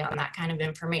heavily on that kind of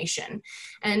information,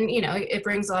 and it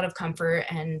brings a lot of comfort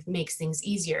and makes things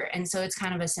easier. And so it's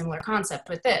kind of a similar concept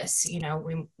with this.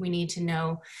 We need to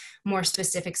know more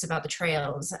specifics about the trails.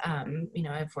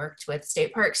 I've worked with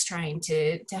state parks trying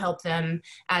to help them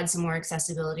add some more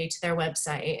accessibility to their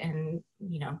website and,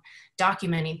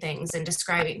 documenting things and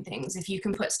describing things. If you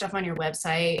can put stuff on your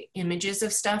website, images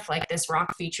of stuff like this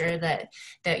rock feature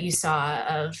that you saw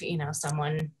of,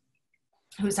 someone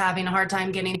who's having a hard time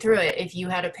getting through it. If you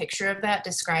had a picture of that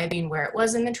describing where it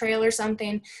was in the trail or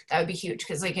something, that would be huge.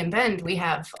 Because like in Bend, we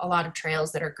have a lot of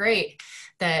trails that are great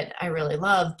that I really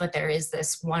love, but there is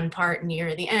this one part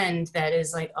near the end that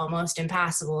is like almost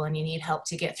impassable and you need help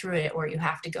to get through it, or you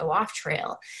have to go off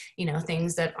trail,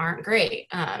 things that aren't great.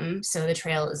 So the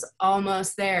trail is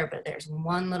almost there, but there's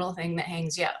one little thing that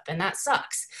hangs you up, and that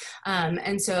sucks.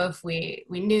 And so if we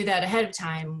knew that ahead of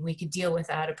time, we could deal with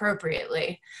that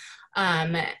appropriately.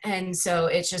 And so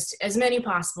it's just as many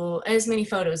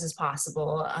photos as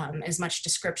possible, as much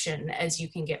description as you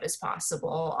can give as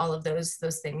possible. All of those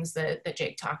things that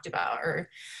Jake talked about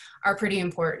are pretty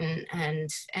important, and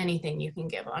anything you can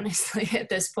give, honestly, at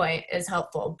this point is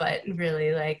helpful, but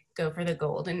really like go for the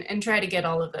gold and try to get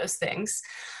all of those things.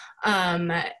 And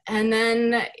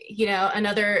then,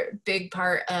 another big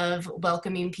part of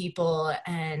welcoming people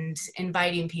and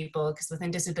inviting people, because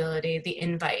within disability, the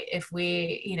invite, if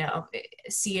we,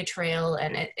 see a trail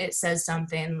and it says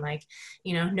something like,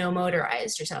 no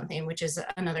motorized or something, which is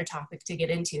another topic to get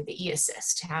into, the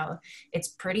e-assist, how it's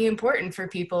pretty important for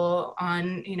people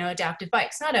on, adaptive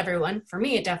bikes. Not everyone. For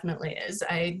me, it definitely is.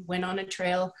 I went on a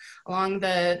trail along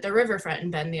the riverfront in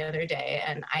Bend the other day,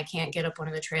 and I can't get up one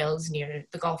of the trails near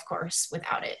the golf course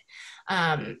without it.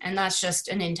 And that's just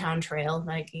an in-town trail,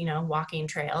 like, walking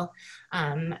trail.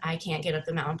 I can't get up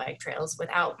the mountain bike trails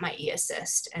without my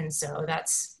e-assist. And so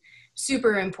that's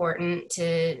super important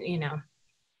to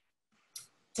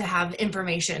have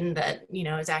information that,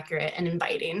 is accurate and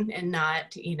inviting, and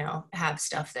not, have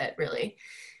stuff that really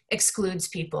excludes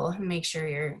people. Make sure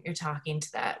you're talking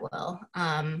to that well.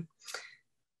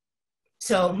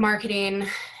 So marketing,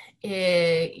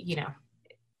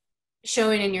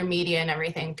 showing in your media and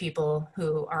everything, people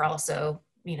who are also,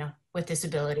 with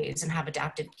disabilities and have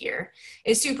adaptive gear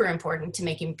is super important to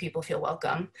making people feel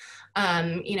welcome.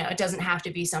 It doesn't have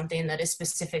to be something that is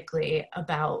specifically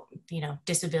about,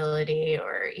 disability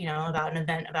or, about an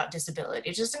event about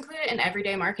disability. Just include it in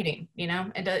everyday marketing.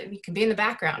 It can be in the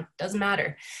background, doesn't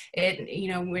matter.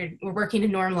 We're working to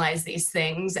normalize these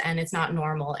things, and it's not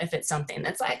normal if it's something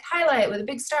that's like highlight with a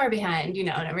big star behind, and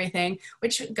everything,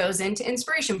 which goes into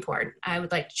inspiration porn. I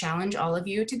would like to challenge all of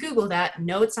you to Google that.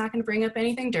 No, it's not going to bring up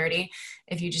anything dirty.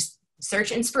 If you just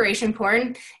search inspiration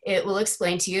porn, it will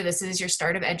explain to you this is your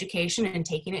start of education and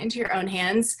taking it into your own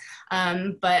hands.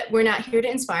 But we're not here to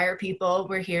inspire people.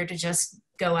 We're here to just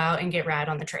go out and get rad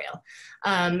on the trail.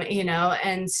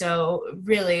 And so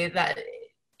really that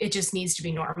it just needs to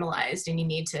be normalized, and you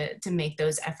need to make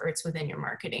those efforts within your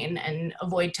marketing and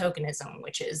avoid tokenism,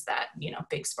 which is that,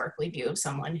 big sparkly view of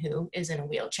someone who is in a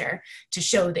wheelchair to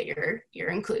show that you're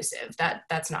inclusive.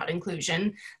 That's not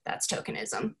inclusion, that's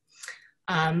tokenism.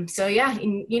 So yeah,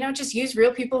 just use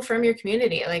real people from your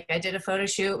community. Like I did a photo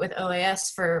shoot with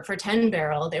OAS for 10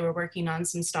 Barrel. They were working on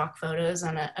some stock photos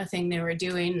on a thing they were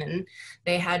doing, and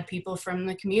they had people from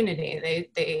the community.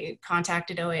 They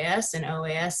contacted OAS, and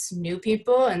OAS knew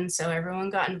people, and so everyone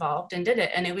got involved and did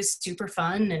it. And it was super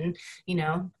fun, and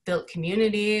built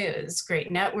community. It was great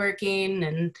networking,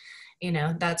 and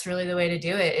that's really the way to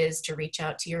do it, is to reach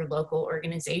out to your local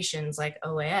organizations like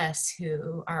OAS,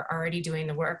 who are already doing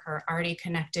the work, are already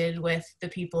connected with the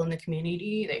people in the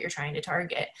community that you're trying to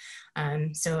target.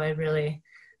 So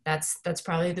that's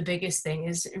probably the biggest thing,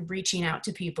 is reaching out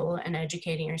to people and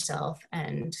educating yourself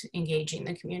and engaging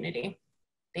the community.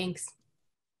 Thanks.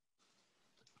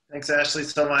 Thanks, Ashley,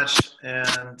 so much.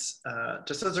 And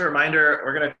just as a reminder,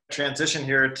 we're going to transition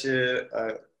here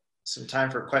to some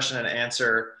time for question and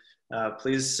answer.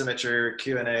 please submit your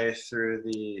Q&A through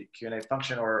the Q&A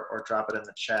function or drop it in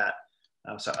the chat.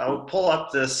 So I'll pull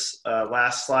up this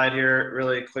last slide here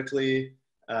really quickly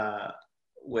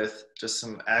with just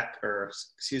some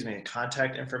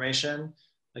contact information.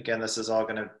 Again, this is all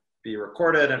going to be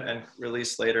recorded and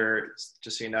released later,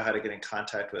 just so you know how to get in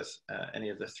contact with any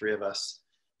of the three of us.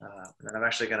 And then I'm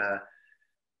actually going to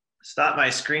stop my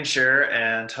screen share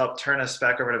and help turn us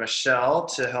back over to Michelle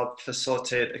to help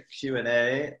facilitate a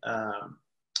Q&A.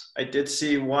 I did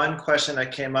see one question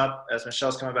that came up as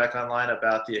Michelle's coming back online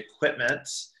about the equipment.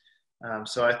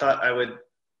 So I thought I would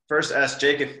first ask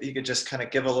Jake if he could just kind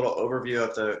of give a little overview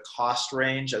of the cost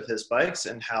range of his bikes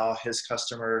and how his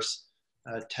customers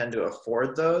tend to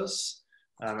afford those.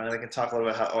 And then we can talk a little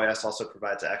bit how OAS also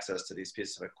provides access to these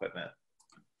pieces of equipment.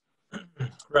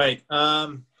 Right.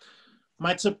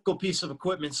 My typical piece of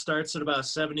equipment starts at about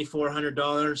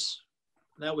 $7,400.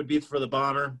 That would be for the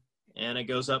bomber, and it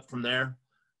goes up from there.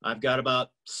 I've got about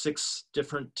 6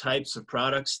 different types of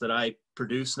products that I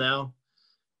produce now.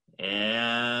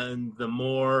 And the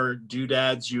more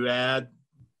doodads you add,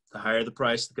 the higher the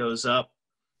price that goes up.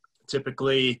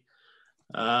 Typically,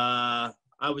 I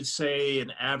would say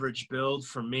an average build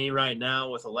for me right now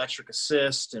with electric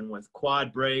assist and with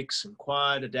quad brakes and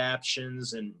quad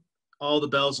adaptions and all the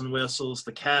bells and whistles,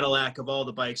 the Cadillac of all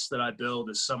the bikes that I build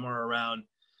is somewhere around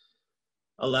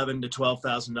 $11,000 to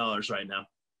 $12,000 right now.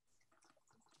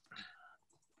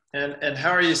 And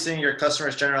how are you seeing your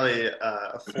customers generally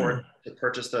afford to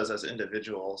purchase those as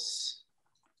individuals?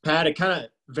 Pat, it kind of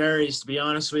varies, to be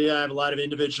honest with you. I have a lot of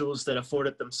individuals that afford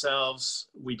it themselves.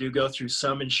 We do go through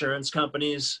some insurance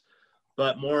companies,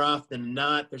 but more often than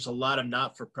not, there's a lot of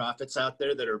not-for-profits out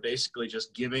there that are basically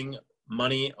just giving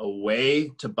money away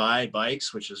to buy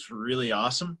bikes, which is really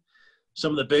awesome.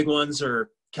 Some of the big ones are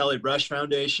Kelly Brush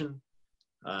Foundation,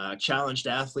 Challenged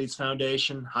Athletes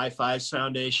Foundation, High Fives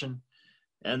Foundation,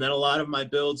 and then a lot of my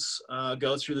builds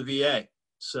go through the VA.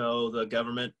 So the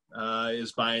government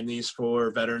is buying these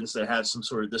for veterans that have some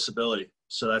sort of disability.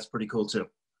 So that's pretty cool too.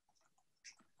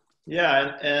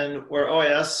 Yeah, and where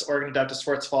OAS, Oregon Adaptive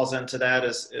Sports, falls into that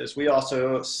is we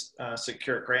also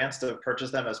secure grants to purchase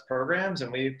them as programs,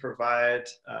 and we provide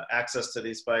access to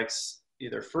these bikes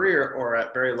either free or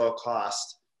at very low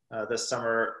cost. This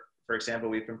summer, for example,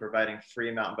 we've been providing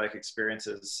free mountain bike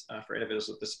experiences for individuals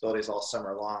with disabilities all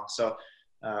summer long. So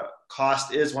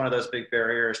cost is one of those big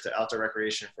barriers to outdoor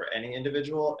recreation for any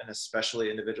individual, and especially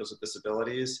individuals with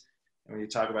disabilities. And when you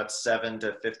talk about $7,000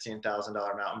 to $15,000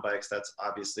 mountain bikes, that's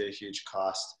obviously a huge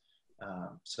cost.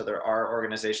 So there are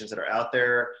organizations that are out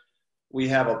there. We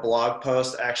have a blog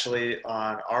post actually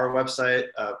on our website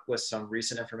with some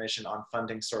recent information on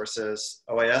funding sources.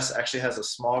 OAS actually has a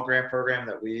small grant program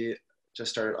that we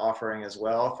just started offering as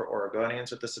well for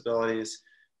Oregonians with disabilities.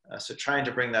 So trying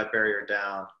to bring that barrier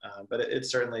down, but it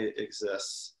certainly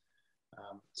exists.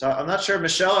 So I'm not sure,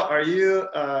 Michelle, are you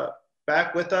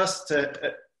back with us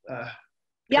to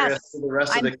yes, the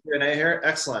rest of the Q&A here?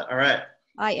 Excellent. All right.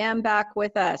 I am back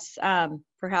with us.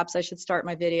 Perhaps I should start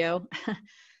my video.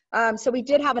 So we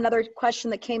did have another question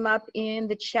that came up in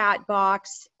the chat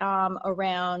box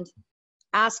around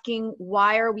asking,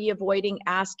 why are we avoiding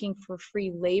asking for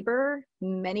free labor?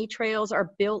 Many trails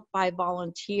are built by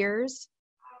volunteers.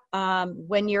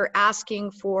 When you're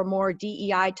asking for more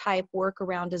DEI type work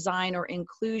around design or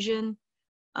inclusion,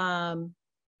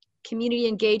 community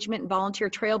engagement and volunteer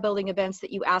trail building events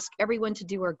that you ask everyone to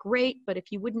do are great, but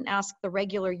if you wouldn't ask the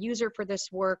regular user for this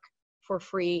work for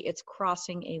free, it's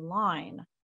crossing a line.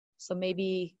 So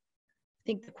maybe, I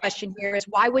think the question here is,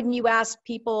 why wouldn't you ask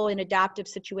people in adaptive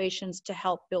situations to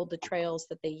help build the trails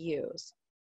that they use?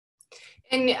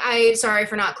 And sorry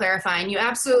for not clarifying, you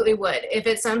absolutely would. If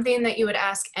it's something that you would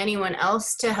ask anyone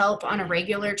else to help on a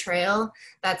regular trail,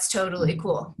 that's totally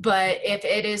cool. But if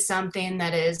it is something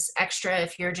that is extra,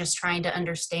 if you're just trying to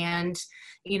understand,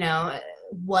 you know,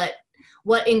 what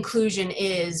inclusion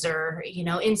is, or, you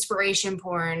know, inspiration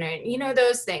porn, or, you know,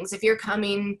 those things, if you're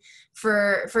coming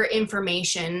for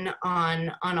information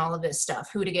on all of this stuff,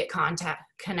 who to get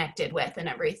connected with and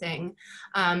everything,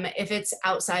 if it's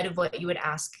outside of what you would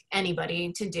ask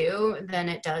anybody to do, then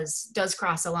it does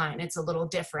cross a line. It's a little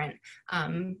different.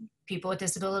 People with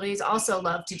disabilities also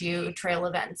love to do trail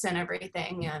events and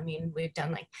everything. I mean, we've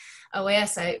done like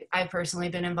OAS. I've personally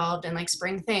been involved in like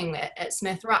Spring Thing at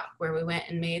Smith Rock, where we went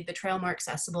and made the trail more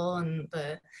accessible and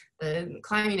the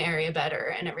climbing area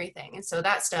better and everything. And so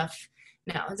that stuff,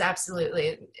 no, it's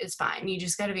absolutely is fine. You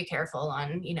just got to be careful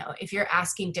on, you know, if you're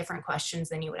asking different questions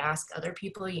than you would ask other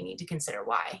people, you need to consider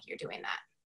why you're doing that.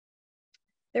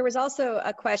 There was also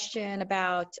a question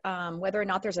about whether or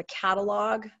not there's a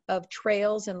catalog of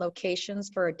trails and locations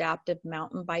for adaptive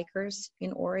mountain bikers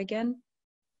in Oregon.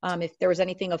 If there was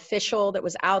anything official that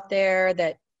was out there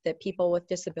that people with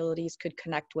disabilities could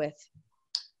connect with.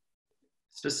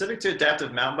 Specific to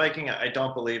adaptive mountain biking, I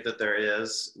don't believe that there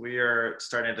is. We are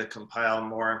starting to compile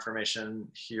more information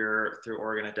here through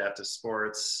Oregon Adaptive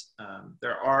Sports.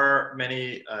 There are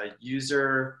many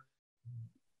user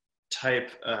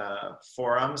type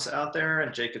forums out there,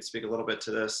 and Jake could speak a little bit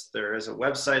to this. There is a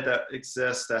website that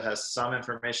exists that has some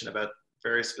information about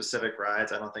very specific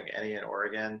rides. I don't think any in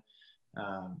Oregon.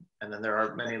 And then there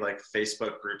are many like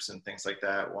Facebook groups and things like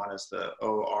that. One is the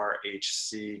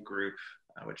ORHC group,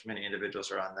 which many individuals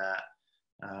are on that.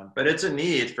 But it's a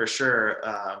need for sure.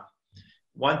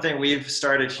 One thing we've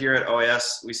started here at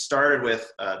OAS, we started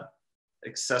with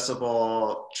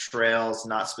accessible trails,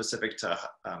 not specific to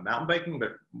mountain biking,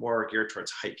 but more geared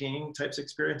towards hiking types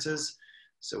experiences.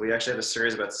 So we actually have a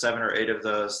series of about 7 or 8 of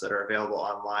those that are available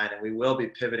online, and we will be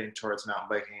pivoting towards mountain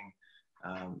biking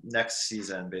next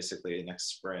season, basically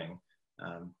next spring.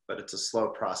 But it's a slow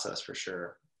process for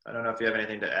sure. I don't know if you have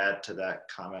anything to add to that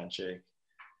comment, Jake.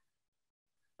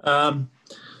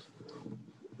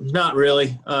 Not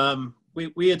really.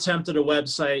 We attempted a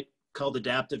website called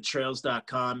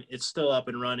adaptivetrails.com. It's still up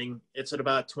and running. It's at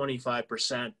about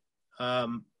 25%.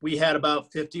 We had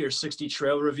about 50 or 60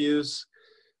 trail reviews.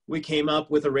 We came up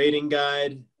with a rating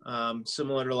guide,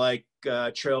 similar to like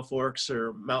Trail Forks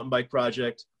or Mountain Bike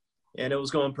Project, and it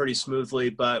was going pretty smoothly,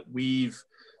 but we've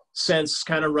since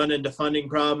kind of run into funding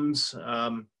problems.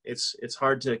 It's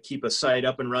hard to keep a site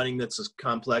up and running that's as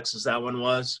complex as that one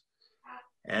was.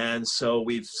 And so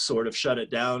we've sort of shut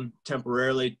it down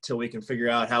temporarily till we can figure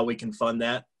out how we can fund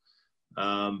that.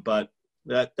 But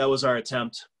that was our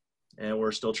attempt, and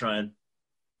we're still trying.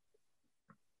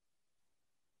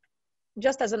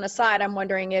 Just as an aside, I'm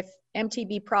wondering if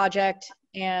MTB Project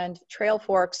and Trail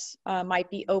Forks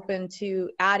might be open to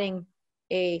adding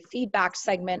a feedback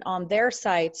segment on their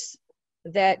sites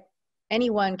that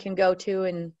anyone can go to.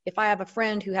 And if I have a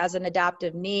friend who has an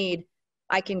adaptive need,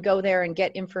 I can go there and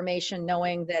get information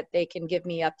knowing that they can give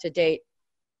me up-to-date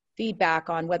feedback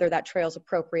on whether that trail is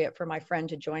appropriate for my friend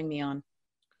to join me on.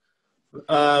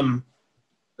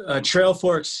 Trail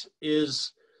Forks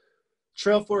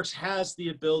has the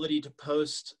ability to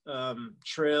post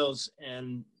trails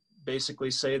and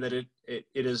basically say that it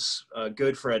is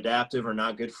good for adaptive or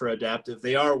not good for adaptive.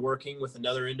 They are working with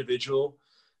another individual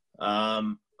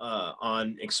on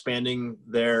expanding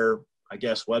their, I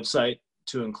guess, website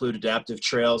to include adaptive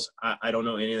trails. I don't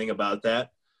know anything about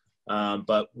that,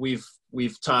 but we've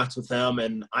talked with them,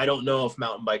 and I don't know if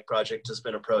Mountain Bike Project has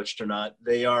been approached or not.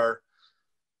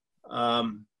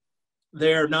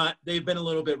 They've been a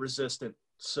little bit resistant,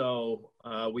 so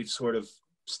we've sort of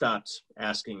stopped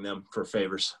asking them for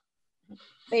favors.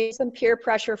 Maybe some peer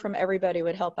pressure from everybody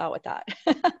would help out with that.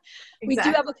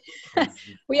 Exactly.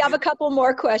 We have a couple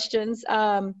more questions.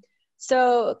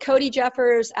 So Cody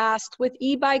Jeffers asked, with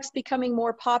e-bikes becoming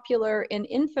more popular and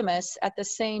infamous at the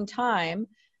same time,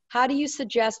 how do you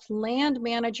suggest land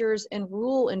managers and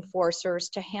rule enforcers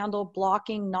to handle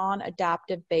blocking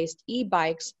non-adaptive based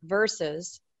e-bikes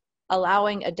versus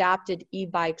allowing adapted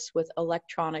e-bikes with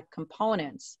electronic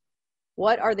components?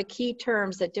 What are the key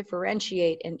terms that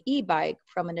differentiate an e-bike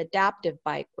from an adaptive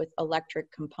bike with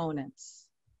electric components?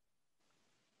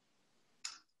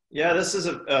 Yeah, this is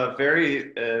a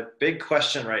very big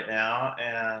question right now,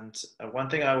 and one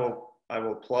thing I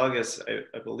will plug is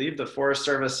I believe the Forest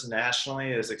Service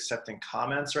nationally is accepting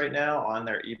comments right now on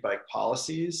their e-bike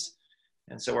policies,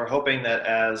 and so we're hoping that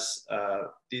as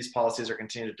these policies are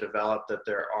continuing to develop, that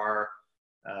there are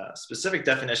specific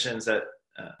definitions that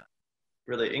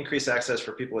really increase access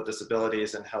for people with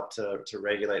disabilities and help to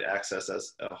regulate access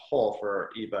as a whole for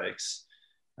e-bikes.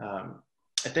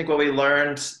 I think what we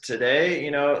learned today,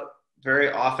 very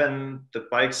often the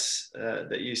bikes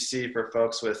that you see for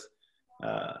folks with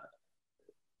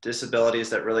disabilities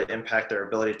that really impact their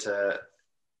ability to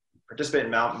participate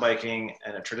in mountain biking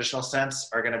in a traditional sense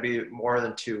are going to be more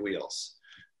than 2 wheels.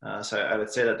 So I would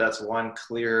say that that's one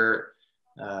clear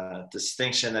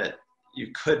distinction that you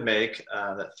could make,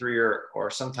 that 3 or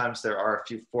sometimes there are a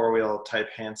few 4-wheel type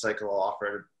hand cycle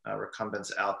offered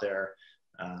recumbents out there.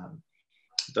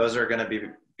 Those are going to be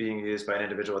being used by an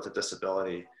individual with a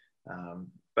disability.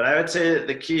 But I would say that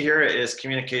the key here is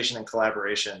communication and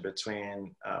collaboration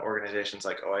between organizations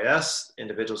like OAS,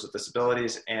 individuals with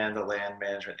disabilities, and the land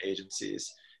management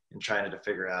agencies in trying to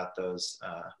figure out those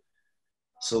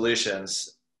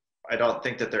solutions. I don't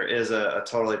think that there is a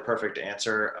totally perfect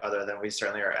answer, other than we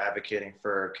certainly are advocating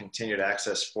for continued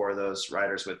access for those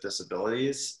riders with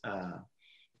disabilities,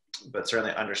 but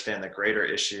certainly understand the greater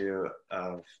issue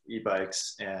of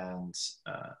e-bikes and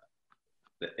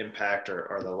the impact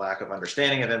or the lack of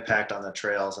understanding of impact on the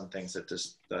trails and things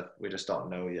that we just don't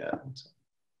know yet.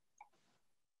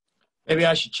 Maybe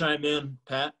I should chime in,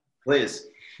 Pat. Please.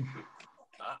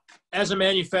 As a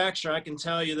manufacturer, I can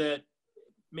tell you that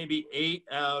maybe 8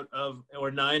 out of, or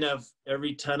 9 of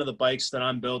every 10 of the bikes that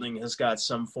I'm building has got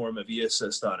some form of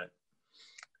e-assist on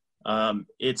it.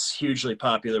 It's hugely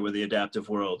popular with the adaptive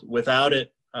world. Without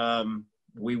it,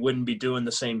 we wouldn't be doing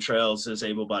the same trails as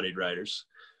able-bodied riders.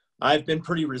 I've been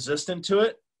pretty resistant to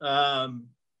it,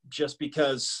 just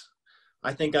because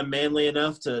I think I'm manly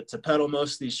enough to pedal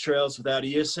most of these trails without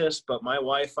e-assist, but my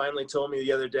wife finally told me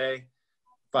the other day,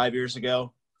 5 years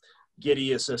ago, get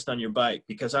e-assist on your bike,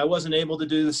 because I wasn't able to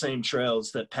do the same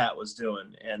trails that Pat was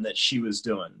doing and that she was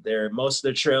doing. Most of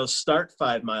the trails start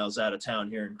 5 miles out of town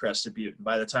here in Crested Butte. And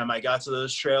by the time I got to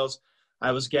those trails,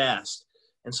 I was gassed.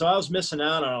 And so I was missing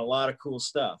out on a lot of cool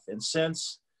stuff. And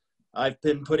since I've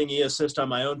been putting e-assist on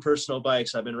my own personal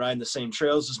bikes, I've been riding the same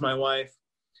trails as my wife,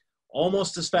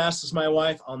 almost as fast as my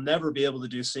wife. I'll never be able to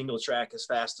do single track as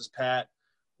fast as Pat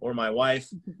or my wife,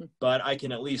 but I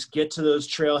can at least get to those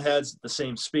trailheads at the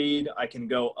same speed. I can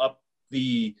go up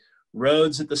the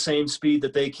roads at the same speed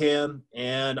that they can,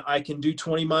 and I can do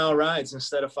 20-mile rides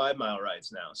instead of 5-mile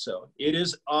rides now. So it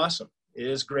is awesome. It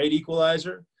is a great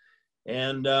equalizer,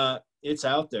 and it's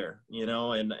out there, you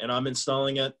know, and I'm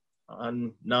installing it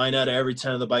on 9 out of every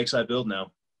 10 of the bikes I build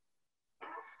now.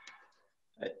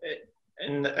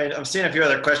 And I'm seeing a few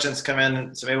other questions come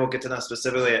in, so maybe we'll get to them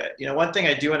specifically. You know, one thing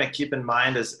I do want to keep in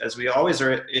mind is, as we always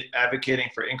are advocating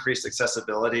for increased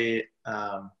accessibility,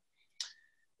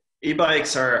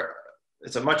 e-bikes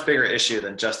it's a much bigger issue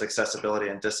than just accessibility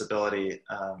and disability.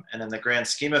 And in the grand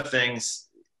scheme of things,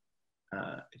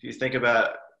 if you think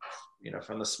about, you know,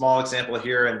 from the small example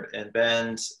here in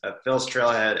Bend, Phil's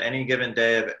Trailhead, any given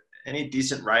day of any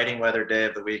decent riding weather day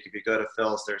of the week, if you go to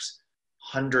Phil's, there's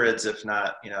hundreds, if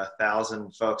not, you know,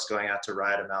 1,000 folks going out to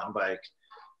ride a mountain bike,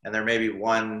 and there may be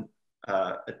one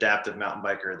adaptive mountain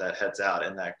biker that heads out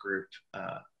in that group.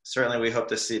 Certainly we hope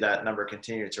to see that number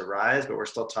continue to rise, but we're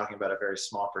still talking about a very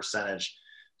small percentage.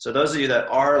 So those of you that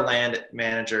are land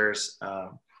managers,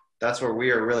 that's where we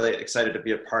are really excited to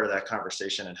be a part of that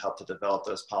conversation and help to develop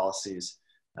those policies,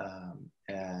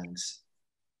 and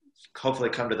hopefully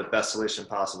come to the best solution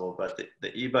possible. But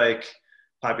the e-bike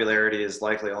popularity is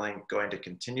likely only going to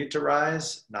continue to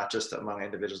rise, not just among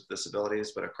individuals with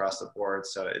disabilities, but across the board.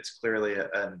 So it's clearly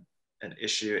an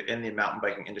issue in the mountain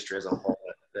biking industry as a whole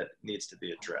that needs to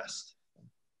be addressed.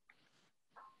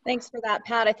 Thanks for that,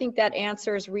 Pat. I think that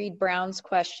answers Reed Brown's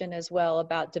question as well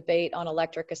about debate on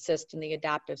electric assist in the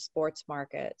adaptive sports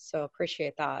market. So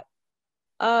appreciate that.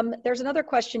 There's another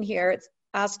question here. It's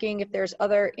asking if there's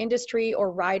other industry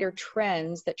or rider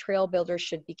trends that trail builders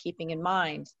should be keeping in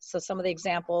mind. So some of the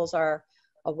examples are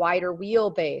a wider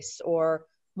wheelbase or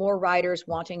more riders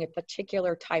wanting a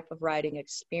particular type of riding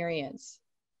experience.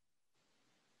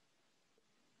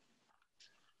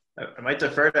 I might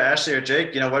defer to Ashley or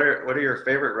Jake. You know, what are your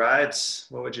favorite rides?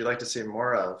 What would you like to see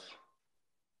more of?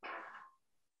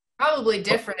 Probably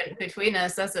different between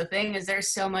us. That's the thing, is there's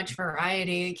so much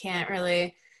variety. You can't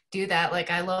really do that. Like,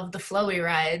 I love the flowy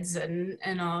rides and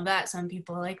all of that. Some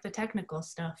people like the technical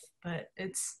stuff, but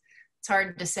it's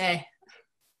hard to say.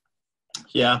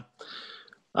 Yeah.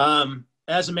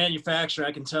 As a manufacturer,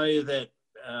 I can tell you that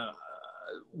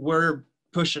we're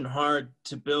pushing hard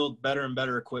to build better and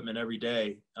better equipment every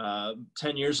day.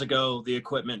 10 years ago, the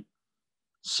equipment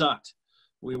sucked.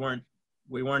 We weren't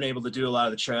able to do a lot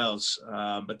of the trails,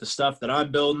 but the stuff that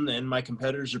I'm building and my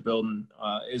competitors are building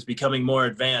is becoming more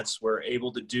advanced. We're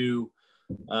able to do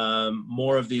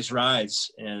more of these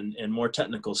rides and more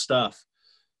technical stuff.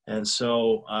 And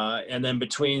so, and then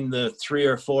between the 3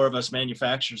 or 4 of us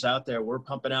manufacturers out there, we're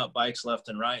pumping out bikes left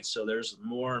and right. So there's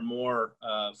more and more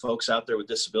folks out there with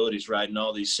disabilities riding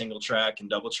all these single track and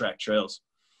double track trails.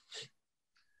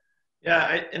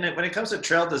 Yeah, and when it comes to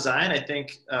trail design, I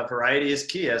think variety is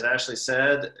key, as Ashley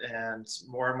said, and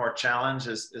more challenge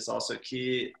is also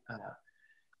key.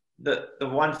 The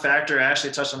one factor,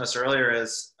 Ashley touched on this earlier,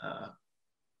 is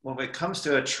when it comes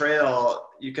to a trail,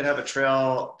 you could have a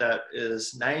trail that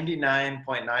is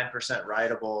 99.9%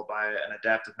 rideable by an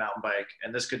adaptive mountain bike.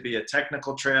 And this could be a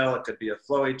technical trail, it could be a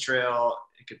flowy trail,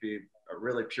 it could be a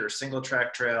really pure single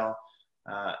track trail.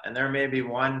 And there may be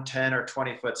one 10 or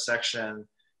 20 foot section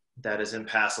that is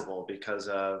impassable because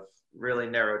of really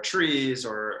narrow trees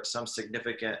or some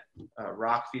significant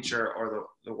rock feature, or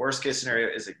the worst case scenario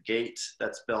is a gate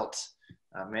that's built,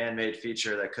 a man-made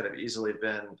feature that could have easily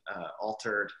been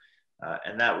altered.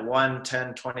 And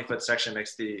that 20 foot section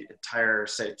makes the entire,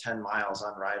 say, 10 miles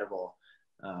unrideable.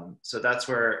 So that's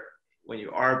where, when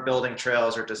you are building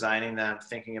trails or designing them,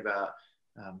 thinking about,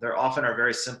 there often are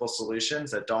very simple solutions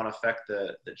that don't affect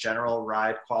the general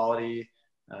ride quality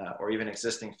or even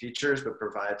existing features, but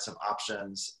provide some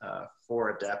options for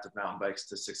adaptive mountain bikes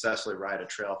to successfully ride a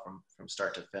trail from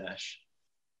start to finish.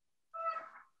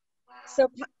 So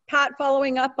Pat,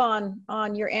 following up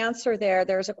on your answer there,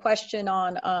 there's a question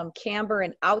on camber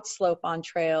and outslope on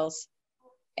trails.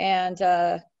 And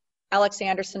Alex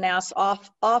Anderson asks,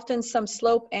 often some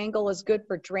slope angle is good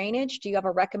for drainage. Do you have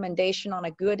a recommendation on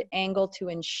a good angle to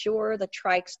ensure the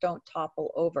trikes don't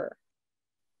topple over?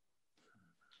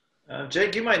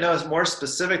 Jake, you might know is more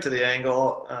specific to the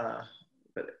angle,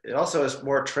 but it also is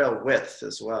more trail width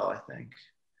as well, I think.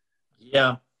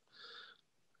 Yeah.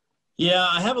 Yeah,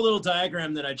 I have a little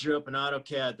diagram that I drew up in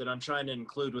AutoCAD that I'm trying to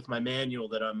include with my manual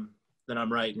that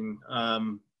I'm writing.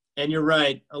 And you're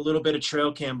right, a little bit of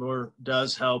trail camber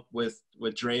does help with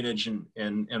drainage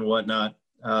and whatnot.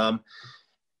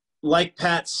 Like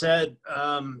Pat said,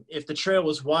 if the trail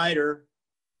was wider,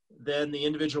 then the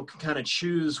individual can kind of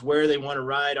choose where they want to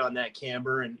ride on that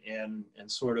camber and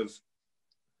sort of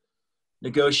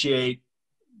negotiate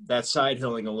that side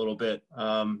hilling a little bit.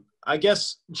 I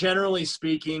guess generally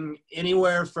speaking,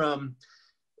 anywhere from,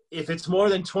 if it's more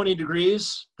than 20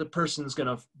 degrees, the person's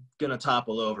gonna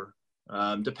topple over,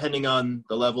 depending on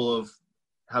the level of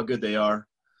how good they are.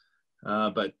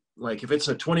 But like if it's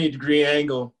a 20-degree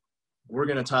angle, we're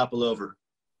gonna topple over.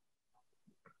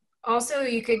 Also,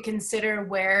 you could consider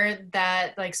where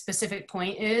that like specific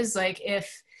point is. Like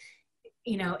if,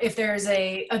 you know, if there's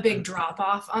a big drop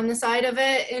off on the side of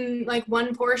it in like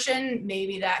one portion,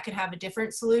 maybe that could have a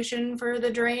different solution for the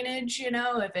drainage. You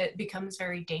know, if it becomes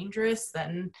very dangerous,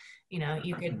 then, you know,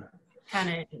 you could kind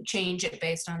of change it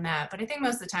based on that. But I think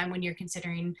most of the time when you're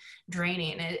considering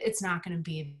draining, it's not going to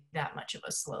be that much of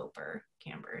a slope or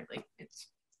camber. Like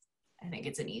I think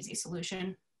it's an easy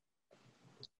solution.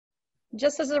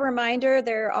 Just as a reminder,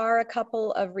 there are a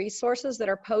couple of resources that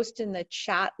are posted in the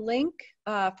chat link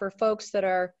for folks that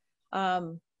are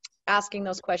asking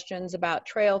those questions about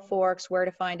trail forks, where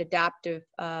to find adaptive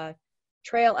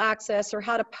trail access, or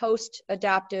how to post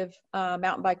adaptive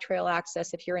mountain bike trail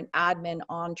access if you're an admin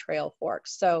on trail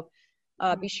forks. So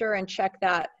be sure and check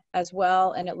that as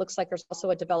well. And it looks like there's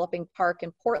also a developing park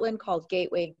in Portland called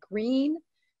Gateway Green,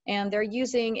 and they're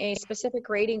using a specific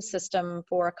rating system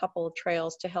for a couple of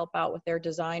trails to help out with their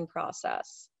design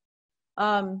process.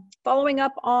 Following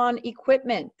up on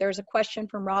equipment, there's a question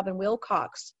from Robin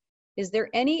Wilcox. Is there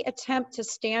any attempt to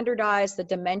standardize the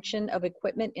dimension of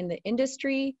equipment in the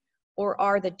industry, or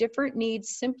are the different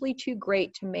needs simply too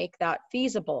great to make that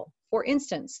feasible? For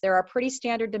instance, there are pretty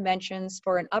standard dimensions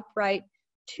for an upright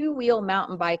two-wheel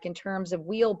mountain bike in terms of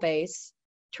wheelbase,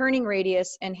 turning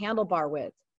radius, and handlebar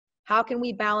width. How can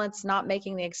we balance not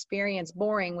making the experience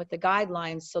boring with the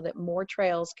guidelines so that more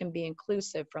trails can be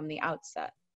inclusive from the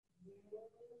outset?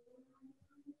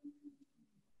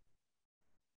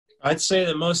 I'd say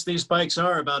that most of these bikes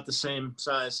are about the same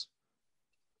size.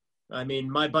 I mean,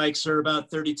 my bikes are about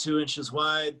 32 inches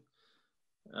wide,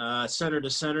 center to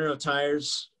center of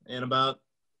tires, and about,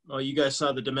 well, you guys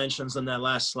saw the dimensions on that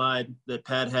last slide that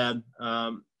Pat had.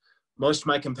 Most of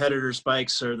my competitors'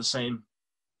 bikes are the same.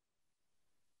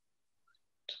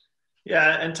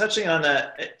 Yeah, and touching on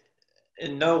that,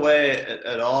 in no way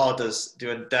at all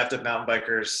do adaptive mountain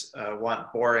bikers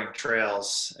want boring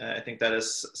trails. I think that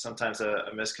is sometimes a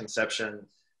misconception.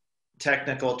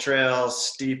 Technical trails,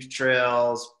 steep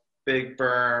trails, big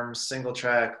berms, single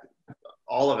track,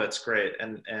 all of it's great.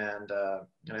 And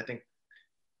I think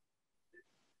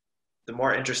the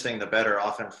more interesting, the better,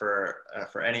 often for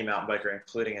any mountain biker,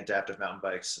 including adaptive mountain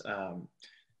bikes.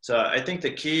 So I think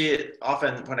the key,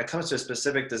 often when it comes to a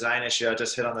specific design issue, I'll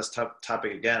just hit on this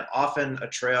topic again. Often a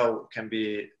trail can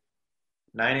be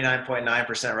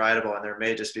 99.9% rideable, and there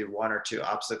may just be one or two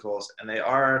obstacles, and they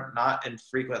are not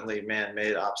infrequently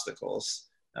man-made obstacles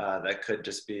that could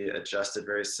just be adjusted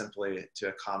very simply to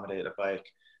accommodate a bike,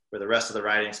 where the rest of the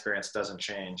riding experience doesn't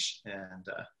change.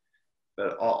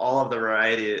 But all of the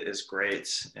variety is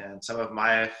great. And some of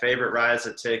my favorite rides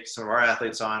that take some of our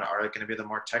athletes on are going to be the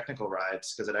more technical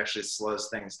rides, because it actually slows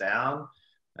things down.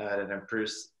 It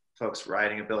improves folks'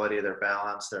 riding ability, their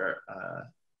balance, their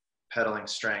pedaling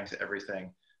strength,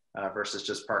 everything, versus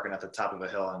just parking at the top of a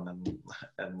hill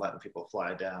and letting people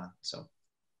fly down. So.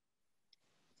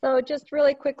 So just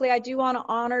really quickly, I do want to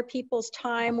honor people's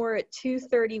time. We're at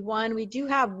 2:31. We do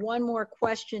have one more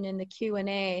question in the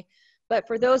Q&A, but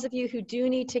for those of you who do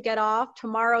need to get off,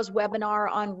 tomorrow's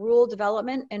webinar on rural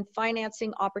development and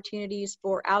financing opportunities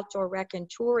for outdoor rec and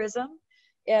tourism.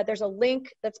 There's a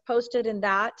link that's posted in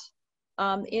that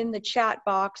in the chat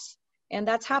box, and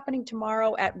that's happening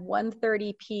tomorrow at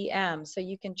 1:30 p.m. So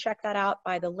you can check that out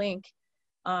by the link.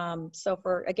 So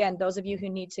for, again, those of you who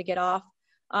need to get off.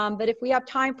 But if we have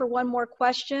time for one more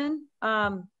question,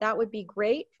 that would be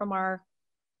great from our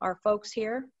folks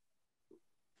here.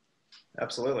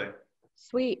 Absolutely.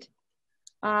 Sweet.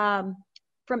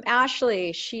 From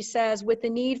Ashley, she says, with the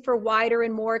need for wider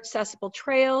and more accessible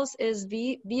trails, is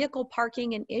vehicle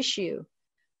parking an issue?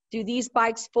 Do these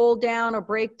bikes fold down or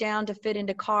break down to fit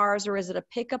into cars, or is it a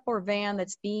pickup or van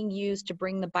that's being used to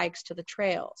bring the bikes to the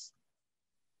trails?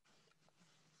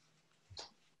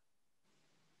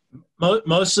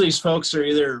 Most of these folks are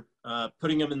either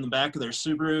putting them in the back of their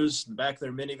Subarus, the back of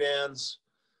their minivans.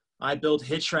 I build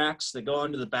hitch racks that go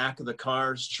onto the back of the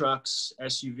cars, trucks,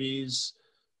 SUVs,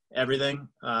 everything.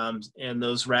 And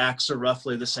those racks are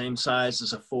roughly the same size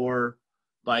as a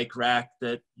 4-bike rack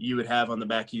that you would have on the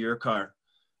back of your car.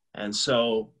 And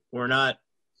so we're not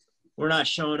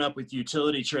showing up with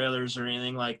utility trailers or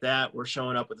anything like that. We're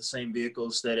showing up with the same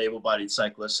vehicles that able-bodied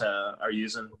cyclists are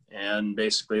using, and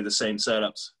basically the same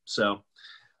setups. So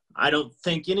I don't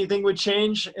think anything would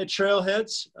change at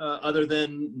trailheads other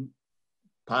than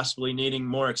possibly needing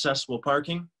more accessible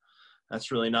parking.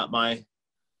 That's really not my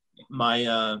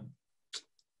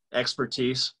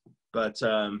expertise, but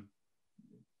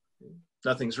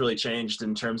nothing's really changed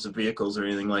in terms of vehicles or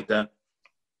anything like that.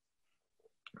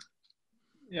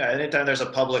 Yeah, anytime there's a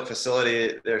public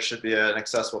facility, there should be an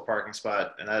accessible parking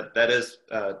spot, and that is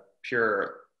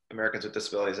pure Americans with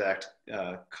Disabilities Act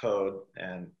code.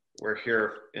 And we're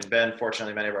here in Bend.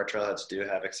 Fortunately, many of our trailheads do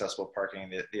have accessible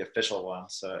parking, the official one,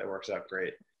 so it works out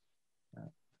great.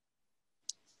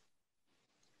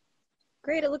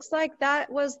 Great, it looks like that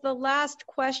was the last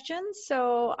question.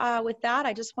 So with that,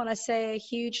 I just want to say a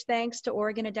huge thanks to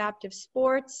Oregon Adaptive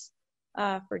Sports,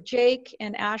 for Jake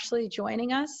and Ashley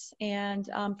joining us, and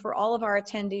for all of our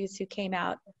attendees who came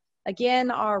out.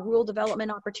 Again, our rural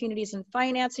development opportunities and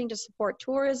financing to support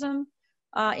tourism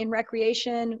in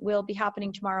recreation will be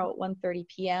happening tomorrow at 1:30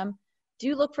 p.m.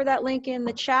 Do look for that link in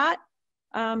the chat,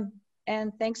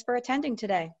 and thanks for attending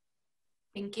today.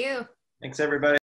 Thank you. Thanks, everybody.